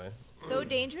 But anyway. So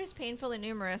dangerous, painful, and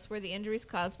numerous were the injuries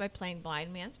caused by playing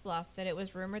Blind Man's Bluff that it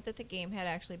was rumored that the game had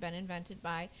actually been invented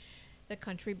by the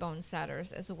country bone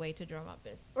setters as a way to drum up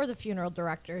business. Or the funeral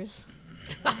directors.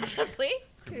 Possibly.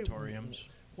 Crematoriums.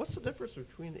 What's the difference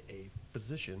between a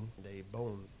physician and a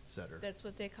bone setter? That's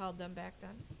what they called them back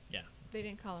then. Yeah. They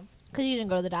didn't call them. Because you didn't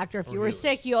go to the doctor. If Or you were healers.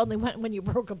 sick, you only went when you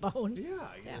broke a bone. Yeah,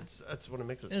 Yeah. that's what it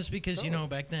makes it. It's because, you know,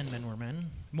 back then men were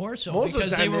men. More so Most of the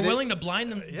because they time were they didn't- willing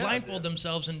to Yeah, blindfold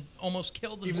themselves and almost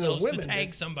kill Even the themselves to women tag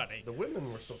did. somebody. The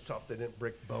women were so tough they didn't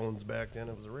break bones back then.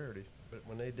 It was a rarity. But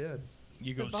when they did,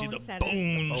 You go The see bone the setter.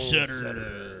 bone bone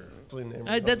setter.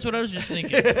 setter. That's what I was just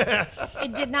thinking.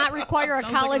 It did not require a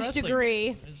Sounds like college wrestling.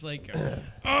 degree. It's like,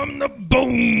 I'm the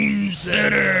bone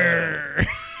setter.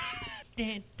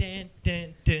 Dun, dun,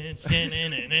 dun, dun, dun,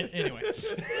 dun, dun, dun. Anyway.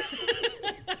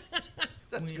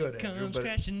 That's When good, it Andrew. comes But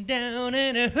crashing down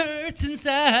and it hurts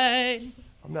inside.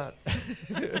 I'm not.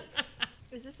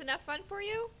 Is this enough fun for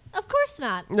you? Of course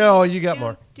not. No, you got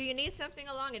more. Do you need something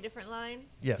along a different line?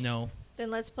 Yes. No.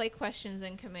 Then let's play questions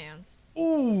and commands,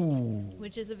 Ooh.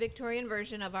 which is a Victorian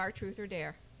version of our Truth or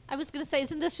Dare. I was going to say,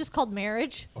 isn't this just called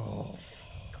marriage?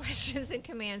 Questions and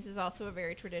commands is also a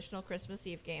very traditional Christmas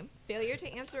Eve game. Failure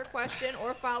to answer a question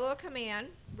or follow a command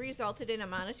resulted in a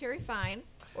monetary fine,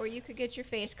 or you could get your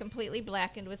face completely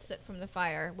blackened with soot from the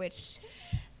fire, which,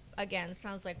 again,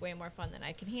 sounds like way more fun than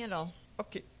I can handle.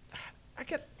 Okay, I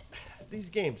get these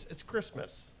games. It's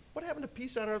Christmas. What happened to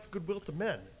peace on earth, goodwill to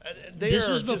men? This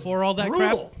was before all that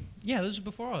brutal. crap. Yeah, this was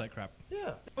before all that crap.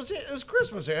 Yeah, it was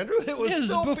Christmas, Andrew. It was Yeah, this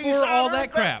still is peace before on all earth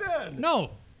that back crap. then.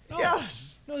 No.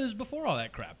 Yes. No, this is before all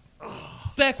that crap.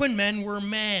 Back when men were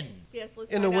men. Yes,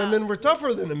 let's And the find out. women were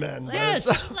tougher than the men. Yes.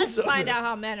 Let's find out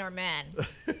how men are men.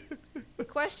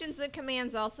 Questions and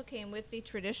commands also came with the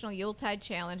traditional Yuletide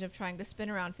challenge of trying to spin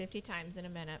around 50 times in a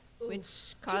minute, which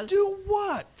To caused do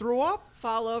what? Throw up?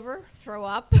 fall over, throw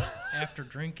up. After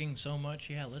drinking so much,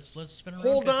 yeah, let's spin around.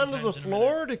 Hold 50 on to times the in a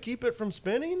floor minute. to keep it from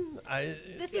spinning?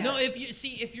 This No, is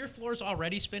if your floor's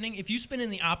already spinning, if you spin in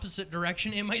the opposite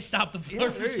direction, it might stop the floor Yeah,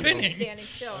 from there you go. spinning. standing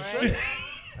still, right?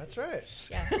 That's right.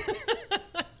 Yeah.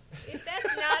 If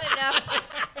that's not enough,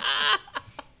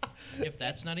 If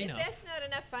that's not if enough. that's not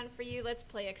enough fun for you, let's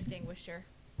play Extinguisher.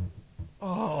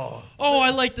 Oh, Oh,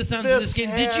 I like the sounds of This this game.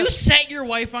 Did you has- set your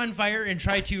wife on fire and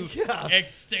try to Yeah.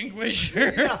 extinguish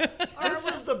her? yeah. This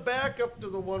is the backup to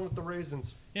the one with the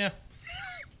raisins. Yeah.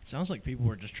 Sounds like people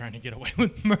were just trying to get away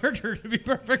with murder, to be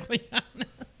perfectly honest.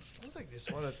 Sounds like they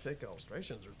just want to take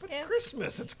illustrations. But Yeah.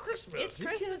 Christmas, it's Christmas. It's You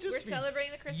can't Christmas. just We're be-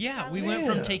 celebrating the Christmas Yeah, we holiday. went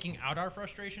from Yeah. taking out our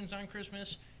frustrations on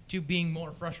Christmas to being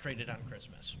more frustrated on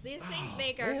Christmas. These things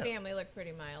make our man. family look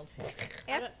pretty mild.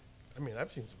 I mean,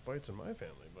 I've seen some fights in my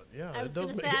family, but yeah, I was it going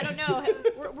does to say, make I don't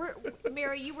know.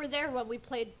 Mary, you were there when we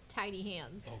played Tiny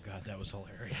Hands. Oh God, that was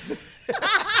hilarious.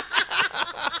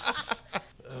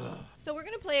 So we're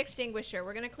going to play Extinguisher.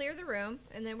 We're going to clear the room,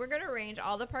 and then we're going to arrange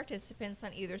all the participants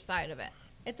on either side of it.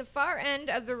 At the far end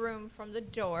of the room from the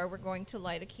door, we're going to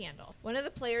light a candle. One of the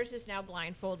players is now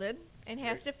blindfolded and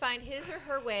has to find his or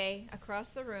her way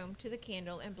across the room to the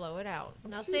candle and blow it out.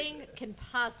 Nothing can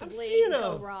possibly seeing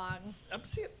go a- wrong. I'm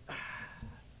seeing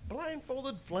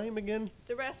blindfolded flame again.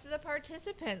 The rest of the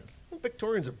participants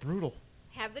Victorians are brutal.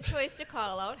 have the choice to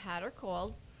call out hot or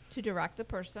cold to direct the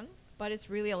person, but it's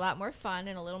really a lot more fun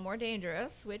and a little more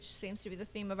dangerous, which seems to be the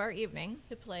theme of our evening,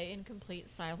 to play in complete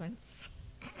silence.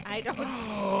 I don't see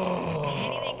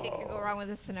anything that could go wrong with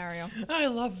this scenario. I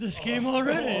love this game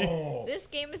already. This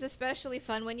game is especially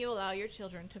fun when you allow your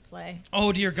children to play,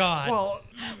 Oh dear God. Well,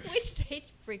 which they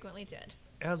frequently did.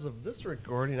 as of this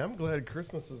recording, I'm glad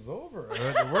Christmas is over.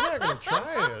 We're not going to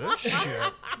try this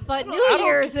shit. But I New don't-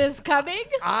 Year's is coming.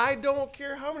 I don't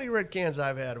care how many red cans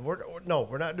I've had. We're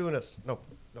not doing this. No.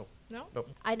 No?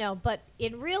 I know, but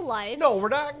in real life, No, we're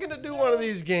not going to do one of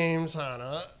these games,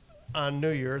 Hannah, on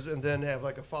New Year's and then have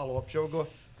like a follow-up show go,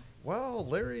 well,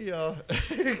 Larry,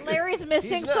 Larry's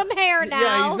missing he's not- some hair now.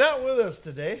 Yeah, he's not with us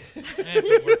today. I have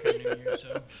to work on New Year's, so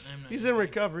I'm not. He's in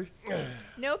recovery.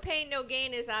 No pain, no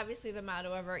gain is obviously the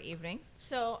motto of our evening.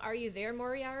 So, Are You There,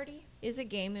 Moriarty? Is a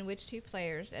game in which 2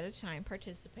 players at a time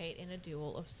participate in a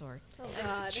duel of sorts. Oh,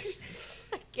 God.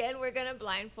 Again, we're going to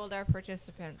blindfold our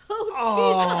participants.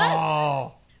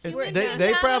 Oh. You would They, not they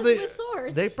have us probably with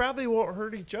swords. they probably won't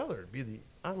hurt each other. It'd be the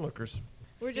onlookers.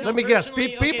 We're just Let me guess.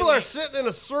 personally- People okay, are wait. sitting in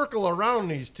a circle around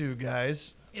these two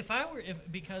guys.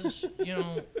 Because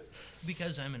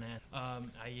because I'm an I've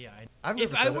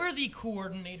if never I said it. were the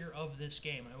coordinator of this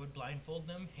game, I would blindfold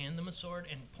them, hand them a sword,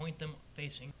 and point them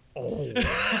facing. Oh.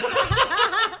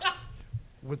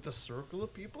 With the circle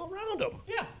of people around them.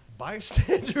 Yeah.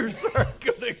 Bystanders are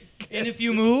gonna And if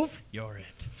you move, you're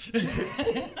it.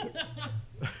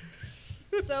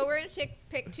 So we're going to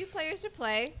pick 2 players to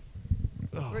play.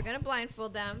 Oh. We're going to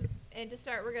blindfold them. And to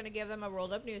start, we're going to give them a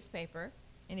rolled up newspaper.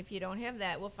 And if you don't have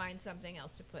that, we'll find something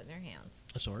else to put in their hands.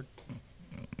 A sword.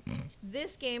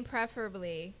 This game,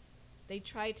 preferably, they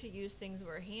try to use things that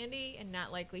are handy and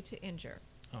not likely to injure.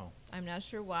 Oh. I'm not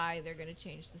sure why they're going to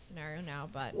change the scenario now,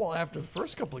 but Well, after the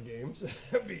first couple of games,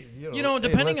 I mean, You know, hey,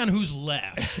 depending let- on who's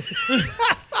left.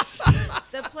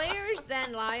 the players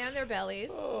then lie on their bellies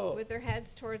Oh. with their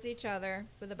heads towards each other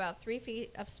with about 3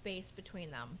 feet of space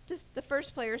between them. The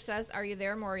first player says, "Are you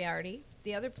there, Moriarty?"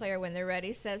 The other player, when they're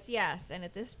ready, says yes. And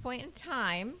at this point in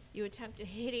time, you attempt to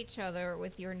hit each other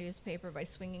with your newspaper by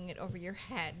swinging it over your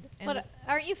head. And But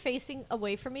aren't you facing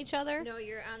away from each other? no,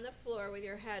 you're on the floor with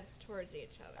your heads towards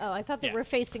each other. Oh, I thought they Yeah. were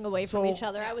facing away from So- each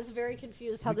other. I was very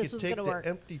confused how we this could was take going to the work.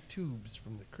 empty tubes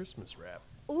from the Christmas wrap.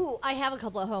 Ooh, I have a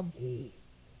couple at home.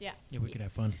 Yeah. Yeah, we could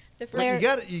have fun. The first,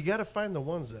 Larry- You got to find the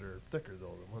ones that are thicker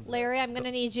though. The ones Larry, I'm going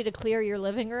to need you to clear your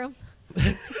living room.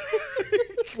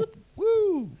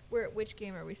 Woo! which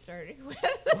game are we starting with?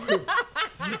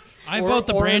 I Or- vote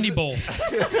the or Brandy is it- Bowl.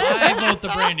 I vote the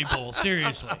Brandy Bowl.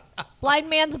 Seriously. Blind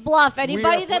man's bluff.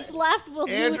 Anybody are that's left will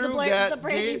do Andrew the got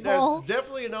Brandy game, Bowl. That's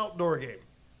definitely an outdoor game.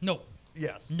 No.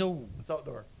 Yes, No. it's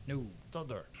outdoor. No. It's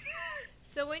outdoor.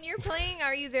 So when you're playing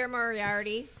Are You There,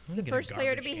 Moriarty, I'm the gonna get a first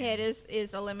player to be garbage hit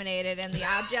is eliminated, and the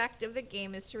object of the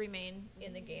game is to remain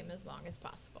in the game as long as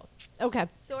possible. Okay.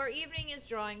 So our evening is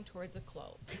drawing towards a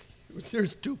close.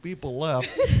 There's 2 people left.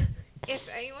 If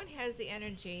anyone has the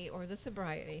energy or the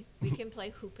sobriety, we can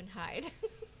play hoop and hide,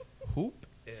 Hoop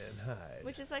and hide.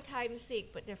 which is like hide and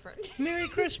seek but different. Merry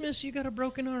Christmas. You got a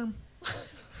broken arm.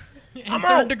 And I'm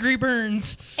third out. degree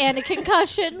burns. And a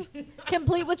concussion,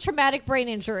 complete with traumatic brain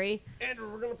injury. Andrew,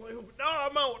 we're gonna play hoop. No,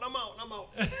 I'm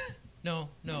out.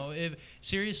 No.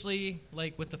 Seriously,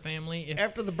 like with the family, if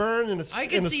After the burn and a I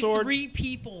and can a see sword. 3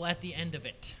 people at the end of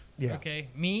it. Yeah. Okay?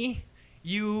 Me,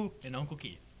 you, and Uncle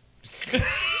Keith.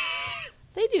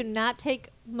 They do not take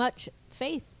much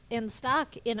faith in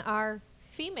stock in our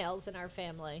females in our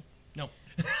family. No.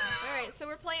 All right, so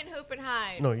we're playing hoop and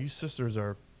hide. No, you sisters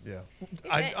are. Yeah.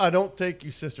 it- I don't take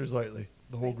you sisters lightly.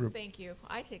 The whole group. Thank you.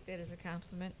 I take that as a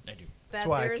compliment. I do. That's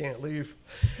why I can't leave.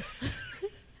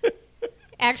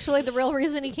 Actually, the real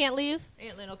reason he can't leave?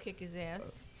 Aunt Lynn will kick his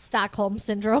ass. Stockholm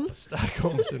syndrome.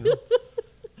 Stockholm syndrome.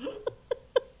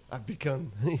 I've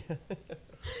become.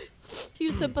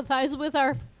 You sympathize with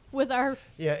our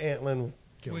Yeah, Aunt Lynn would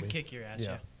kill Would me. kick your ass,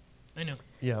 Yeah. yeah. I know.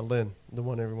 Yeah, Lynn, the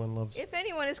one everyone loves. If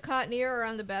anyone is caught near or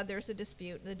on the bed, there's a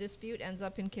dispute. The dispute ends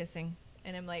up in kissing.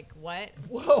 And I'm like, what?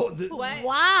 Whoa! What? Wow.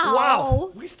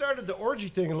 Wow! We started the orgy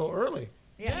thing a little early.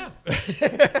 Yeah.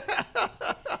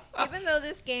 Even though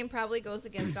this game probably goes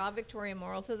against all Victorian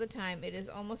morals of the time, it is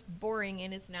almost boring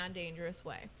in its non-dangerous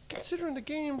way. Considering the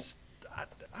games,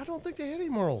 I don't think they had any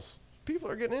morals. People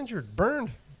are getting injured,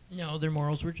 burned. No, their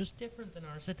morals were just different than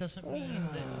ours. That doesn't mean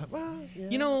that. Well, yeah.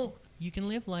 You know, you can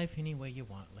live life any way you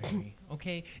want, Larry.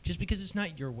 Okay? Just because it's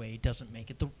not your way doesn't make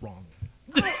it the wrong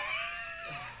way.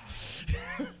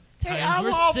 Hey, Times I'm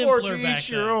were all for simpler to back each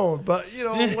your then. own, but you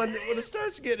know when it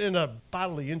starts getting into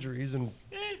bodily injuries, and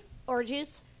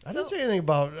Orgies. I didn't say anything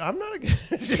about. I'm not against.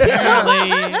 Apparently,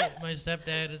 my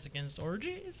stepdad is against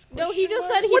orgies. No, he just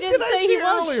said he What didn't did I say he say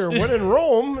was. earlier? When in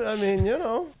Rome, I mean, you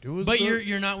know, do as But the-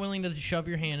 you're not willing to shove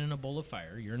your hand in a bowl of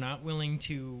fire. You're not willing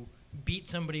to beat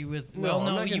somebody with. No, I'm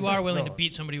not you gonna are do- willing no. to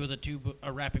beat somebody with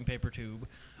a wrapping paper tube.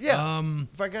 Yeah.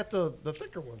 If I got the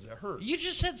thicker ones, that hurt. You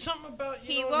just said something about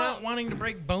He not won't. wanting to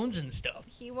break bones and stuff.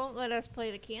 He won't let us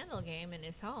play the candle game in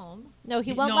his home. No,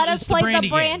 he No, won't let us it's the play brandy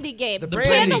the brandy game. The The brandy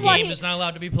brandy candle one, game he- is not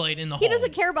allowed to be played in the He home.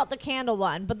 doesn't care about the candle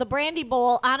one, but the brandy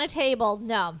bowl on a table,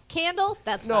 no. Candle,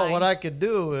 that's No, fine. what I could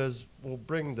do is we'll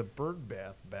bring the bird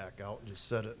bath back out and just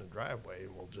set it in the driveway,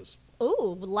 and we'll just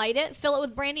Ooh, light it, fill it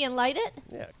with brandy and light it.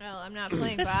 yeah. Well, I'm not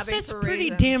playing That's Bobby for pretty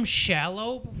reasons. damn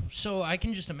shallow. So I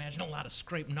can just imagine a lot of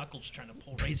scraped knuckles trying to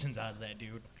pull raisins out of that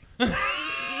dude.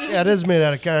 Yeah, it is made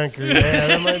out of concrete. Yeah,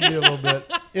 that might be a little bit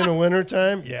in the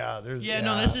wintertime. Yeah, there's. Yeah,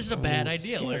 no, this is a bad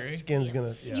idea, Larry. Skin's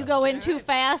gonna. Yeah. You go in too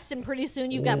fast, and pretty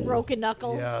soon you've got broken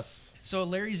knuckles. Yes. So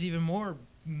Larry's even more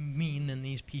mean than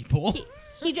these people.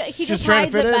 He Just just trying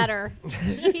to hides it fit in. better.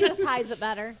 He just hides it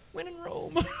better. When in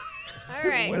Rome. All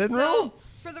right. When in so Rome.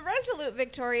 for the resolute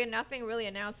Victorian, nothing really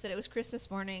announced that it was Christmas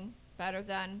morning. Better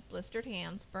than blistered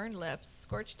hands, burned lips,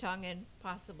 scorched tongue, and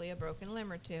possibly a broken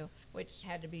limb or two, which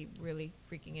had to be really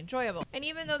freaking enjoyable. And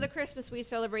even though the Christmas we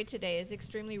celebrate today is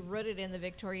extremely rooted in the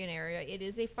Victorian era, it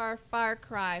is a far, far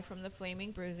cry from the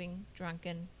flaming, bruising,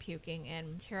 drunken, puking,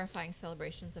 and terrifying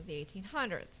celebrations of the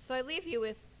 1800s. So I leave you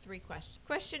with 3 questions.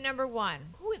 Question number 1.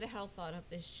 Who the hell thought up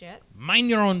this shit? Mind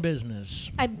your own business.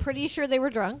 I'm pretty sure they were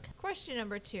drunk. Question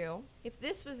number 2. If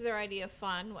this was their idea of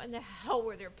fun, what in the hell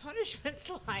were their punishments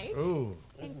like? Ooh,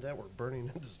 isn't that what burning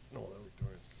is? No, that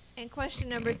Victorian. And question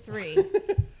number 3.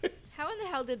 How in the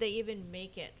hell did they even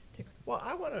make it to Well,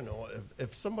 I want to know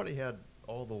if somebody had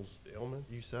all those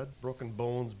ailments you said, broken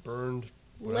bones, burned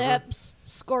whatever, Lips,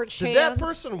 scorched Did hands. that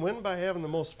person win by having the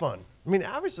most fun? I mean,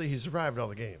 obviously he survived all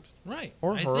the games, Right.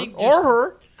 or I her, think or just-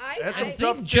 her. I That's think a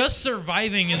tough. Just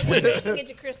surviving is winning. making it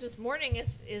to Christmas morning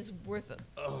is worth it.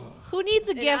 Who needs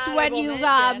a An gift when honorable you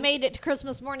mention. made it to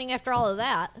Christmas morning after all of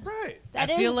that? Right. That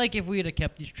I is feel like if we had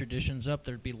kept these traditions up,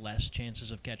 there'd be less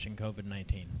chances of catching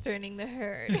COVID-19. Thinning the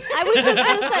herd. I was just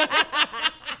going to say,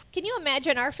 can you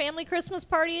imagine our family Christmas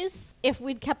parties if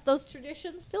we'd kept those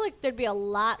traditions? I feel like there'd be a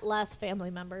lot less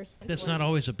family members. That's not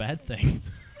always a bad thing.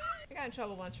 I got in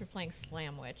trouble once for playing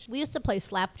Slam Witch. We used to play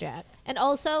slapjack. And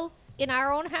also, in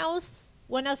our own house,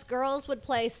 when us girls would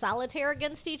play solitaire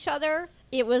against each other,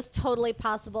 it was totally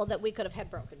possible that we could have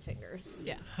had broken fingers.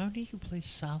 Yeah. How do you play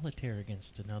solitaire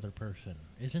against another person?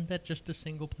 Isn't that just a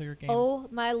single-player game? Oh,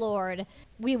 my Lord.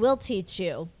 We will teach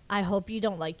you. I hope you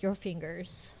don't like your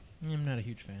fingers. I'm not a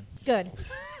huge fan. Good.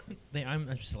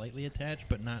 I'm slightly attached,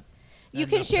 but not. You not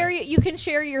can enough share to- you can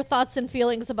share your thoughts and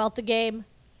feelings about the game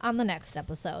on the next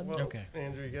episode. Well, Okay.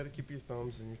 Andrew, you got to keep your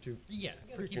thumbs and your two Yeah,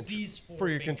 for your, keep contr- these four for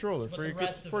your fingers, controller. but For the your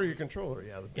rest of for them- your controller,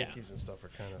 yeah, the Yeah. pinkies and stuff are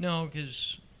kind of. No,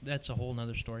 because that's a whole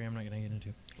nother story I'm not going to get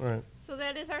into. Right. So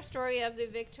that is our story of the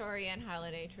Victorian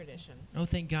holiday traditions. Oh,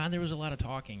 thank God there was a lot of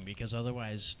talking, because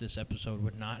otherwise this episode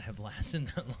would not have lasted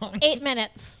that long. 8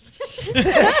 minutes.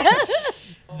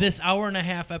 This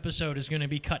hour-and-a-half episode is going to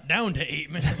be cut down to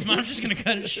 8 minutes. Mom's just going to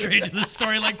cut it straight to the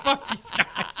story like, fuck these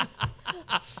guys.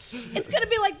 It's going to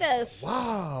be like this.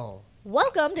 Wow.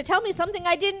 Welcome to Tell Me Something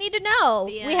I Didn't Need to Know.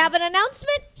 The We end. have an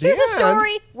announcement. The Here's a end?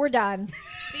 story. We're done.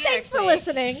 See you Thanks next for week.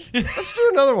 listening. Let's do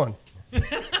another one.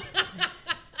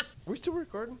 We still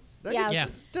recording? Did I Yes. get Yeah.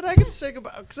 to- Did I get to say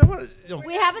goodbye? Because I want to.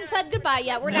 We haven't said goodbye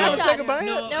yet. We're You not wanna say done. goodbye?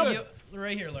 No, No.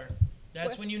 right here, Laura.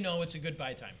 That's when you know it's a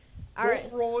goodbye time. All right.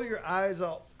 Don't roll your eyes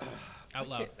out. Out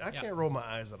loud. I Yeah. can't roll my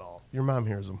eyes at all. Your mom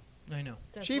hears them. I know.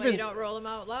 That's She why even- you don't roll them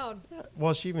out loud.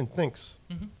 Well, she even thinks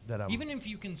Mhm. that I'm. Even if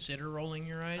you consider rolling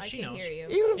your eyes, I she can knows. hear you.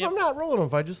 Even if Yep. I'm not rolling them,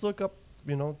 if I just look up,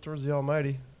 towards the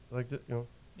Almighty, like that, Yeah,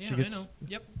 she I gets. know.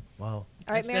 Yep. Wow. All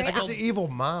right, Mary. That's I got called- the evil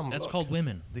mom. That's look. called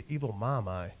women. the evil mom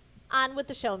eye. On with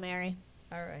the show, Mary.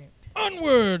 All right.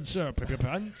 Onward, Sir Pippi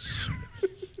Pants.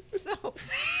 So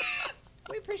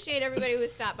we appreciate everybody who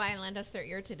stopped by and lent us their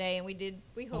ear today, and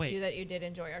we hope Wait. that you did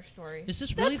enjoy our story. Is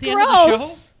this really That's the end of the show?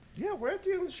 gross. Yeah, we're at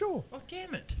the end of the show. Oh,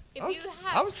 damn it. If I was, you I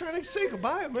have, was trying to say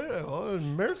goodbye a minute ago,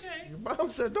 and your mom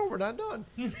said, "No, we're not done."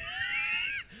 We're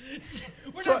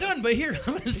So- not done, but here,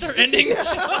 I'm going to start ending the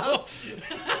show.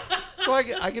 So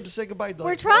I get to say goodbye. To We're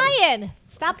like, trying.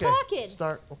 Stop Okay, talking.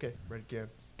 Start. Okay, ready again.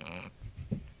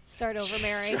 Start over,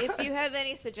 Mary. if you have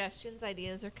any suggestions,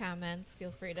 ideas, or comments,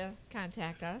 feel free to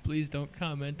contact us. Please don't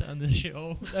comment on this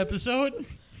show episode.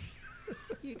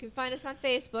 You can find us on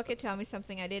Facebook at Tell Me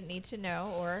Something I Didn't Need to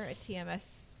Know or at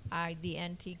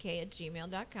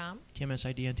tmsidntk@gmail.com.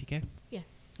 TMSIDNTK?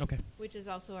 Yes. Okay. Which is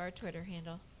also our Twitter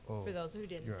handle. Oh, For those who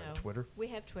didn't you're know. on Twitter? We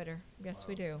have Twitter. Yes,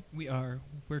 we do.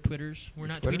 We're Twitters. We're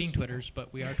not Twitters? tweeting Twitters,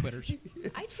 but we are Twitters.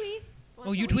 I tweet. Once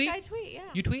Oh, you a week tweet? I tweet, yeah.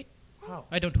 You tweet? How?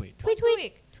 I don't tweet. Tweet, Once a tweet,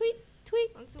 week. tweet,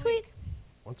 tweet, Once a tweet. week.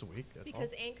 Once a week. That's Because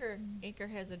Anchor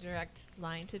has a direct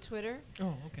line to Twitter.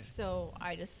 Oh, okay. So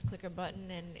I just click a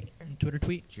button and Twitter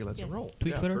tweet? She lets Yes. it roll.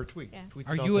 Tweet yeah, Twitter? Or tweet. Yeah. Tweets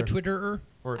Are it out you a there. Twitterer?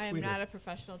 Or a I am tweeter. not a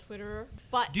professional Twitterer.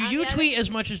 But Do on you the other- tweet as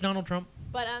much as Donald Trump?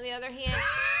 But on the other hand,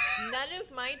 none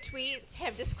of my tweets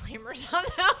have disclaimers on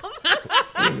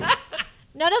them.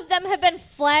 None of them have been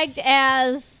flagged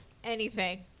as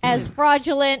Anything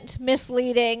fraudulent,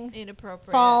 misleading,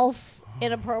 inappropriate. false,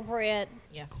 inappropriate.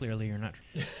 Clearly you're not.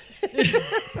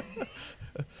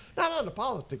 Not on the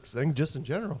politics thing, just in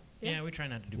general. Yeah, we try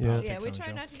not to do Yeah. politics Yeah, we on the try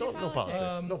show. not to do No politics.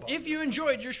 politics. No politics. If you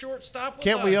enjoyed your short stop with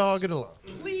Can't we us, all get along?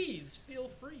 please feel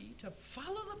free to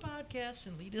follow the podcast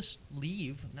and leave us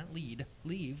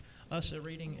a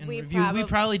rating and review. We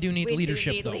probably do need we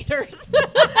leadership, need though. leaders.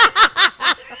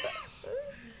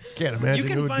 Can't imagine You who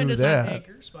can would find do us that. on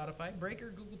Anchor, Spotify, Breaker,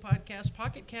 Google Podcasts,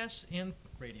 Pocket Casts, and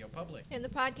Radio Public. And the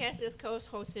podcast is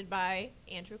co-hosted by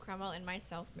Andrew Crummell and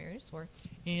myself, Mary Swartz.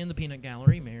 And the Peanut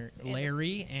Gallery,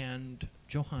 Larry and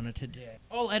Johanna today.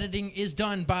 All editing is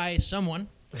done by someone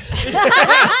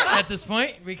at this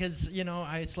point because,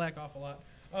 I slack off a lot.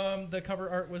 The cover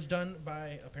art was done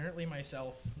by apparently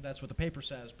myself. That's what the paper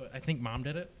says, but I think Mom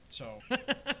did it. So,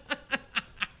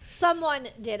 Someone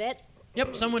did it.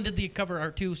 yep, someone did the cover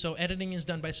art too. So editing is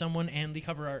done by someone, and the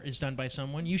cover art is done by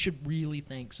someone. You should really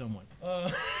thank someone.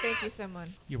 Thank you, someone.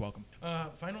 You're welcome.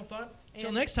 Final thought. Till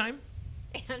And- next time.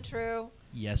 Andrew,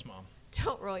 Yes, Mom.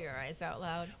 don't roll your eyes out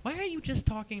loud. Why are you just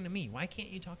talking to me? Why can't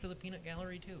you talk to the Peanut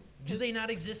Gallery too? Do they not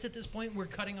exist at this point? We're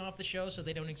cutting off the show, so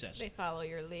they don't exist. They follow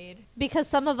your lead. Because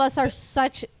some of us are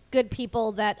such good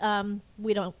people that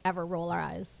we don't ever roll our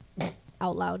eyes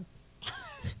out loud.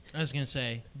 I was gonna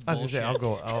say. I was gonna say bullshit.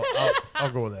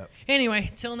 I'll go with that.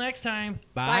 Anyway, till next time.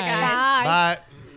 Bye, guys. Bye.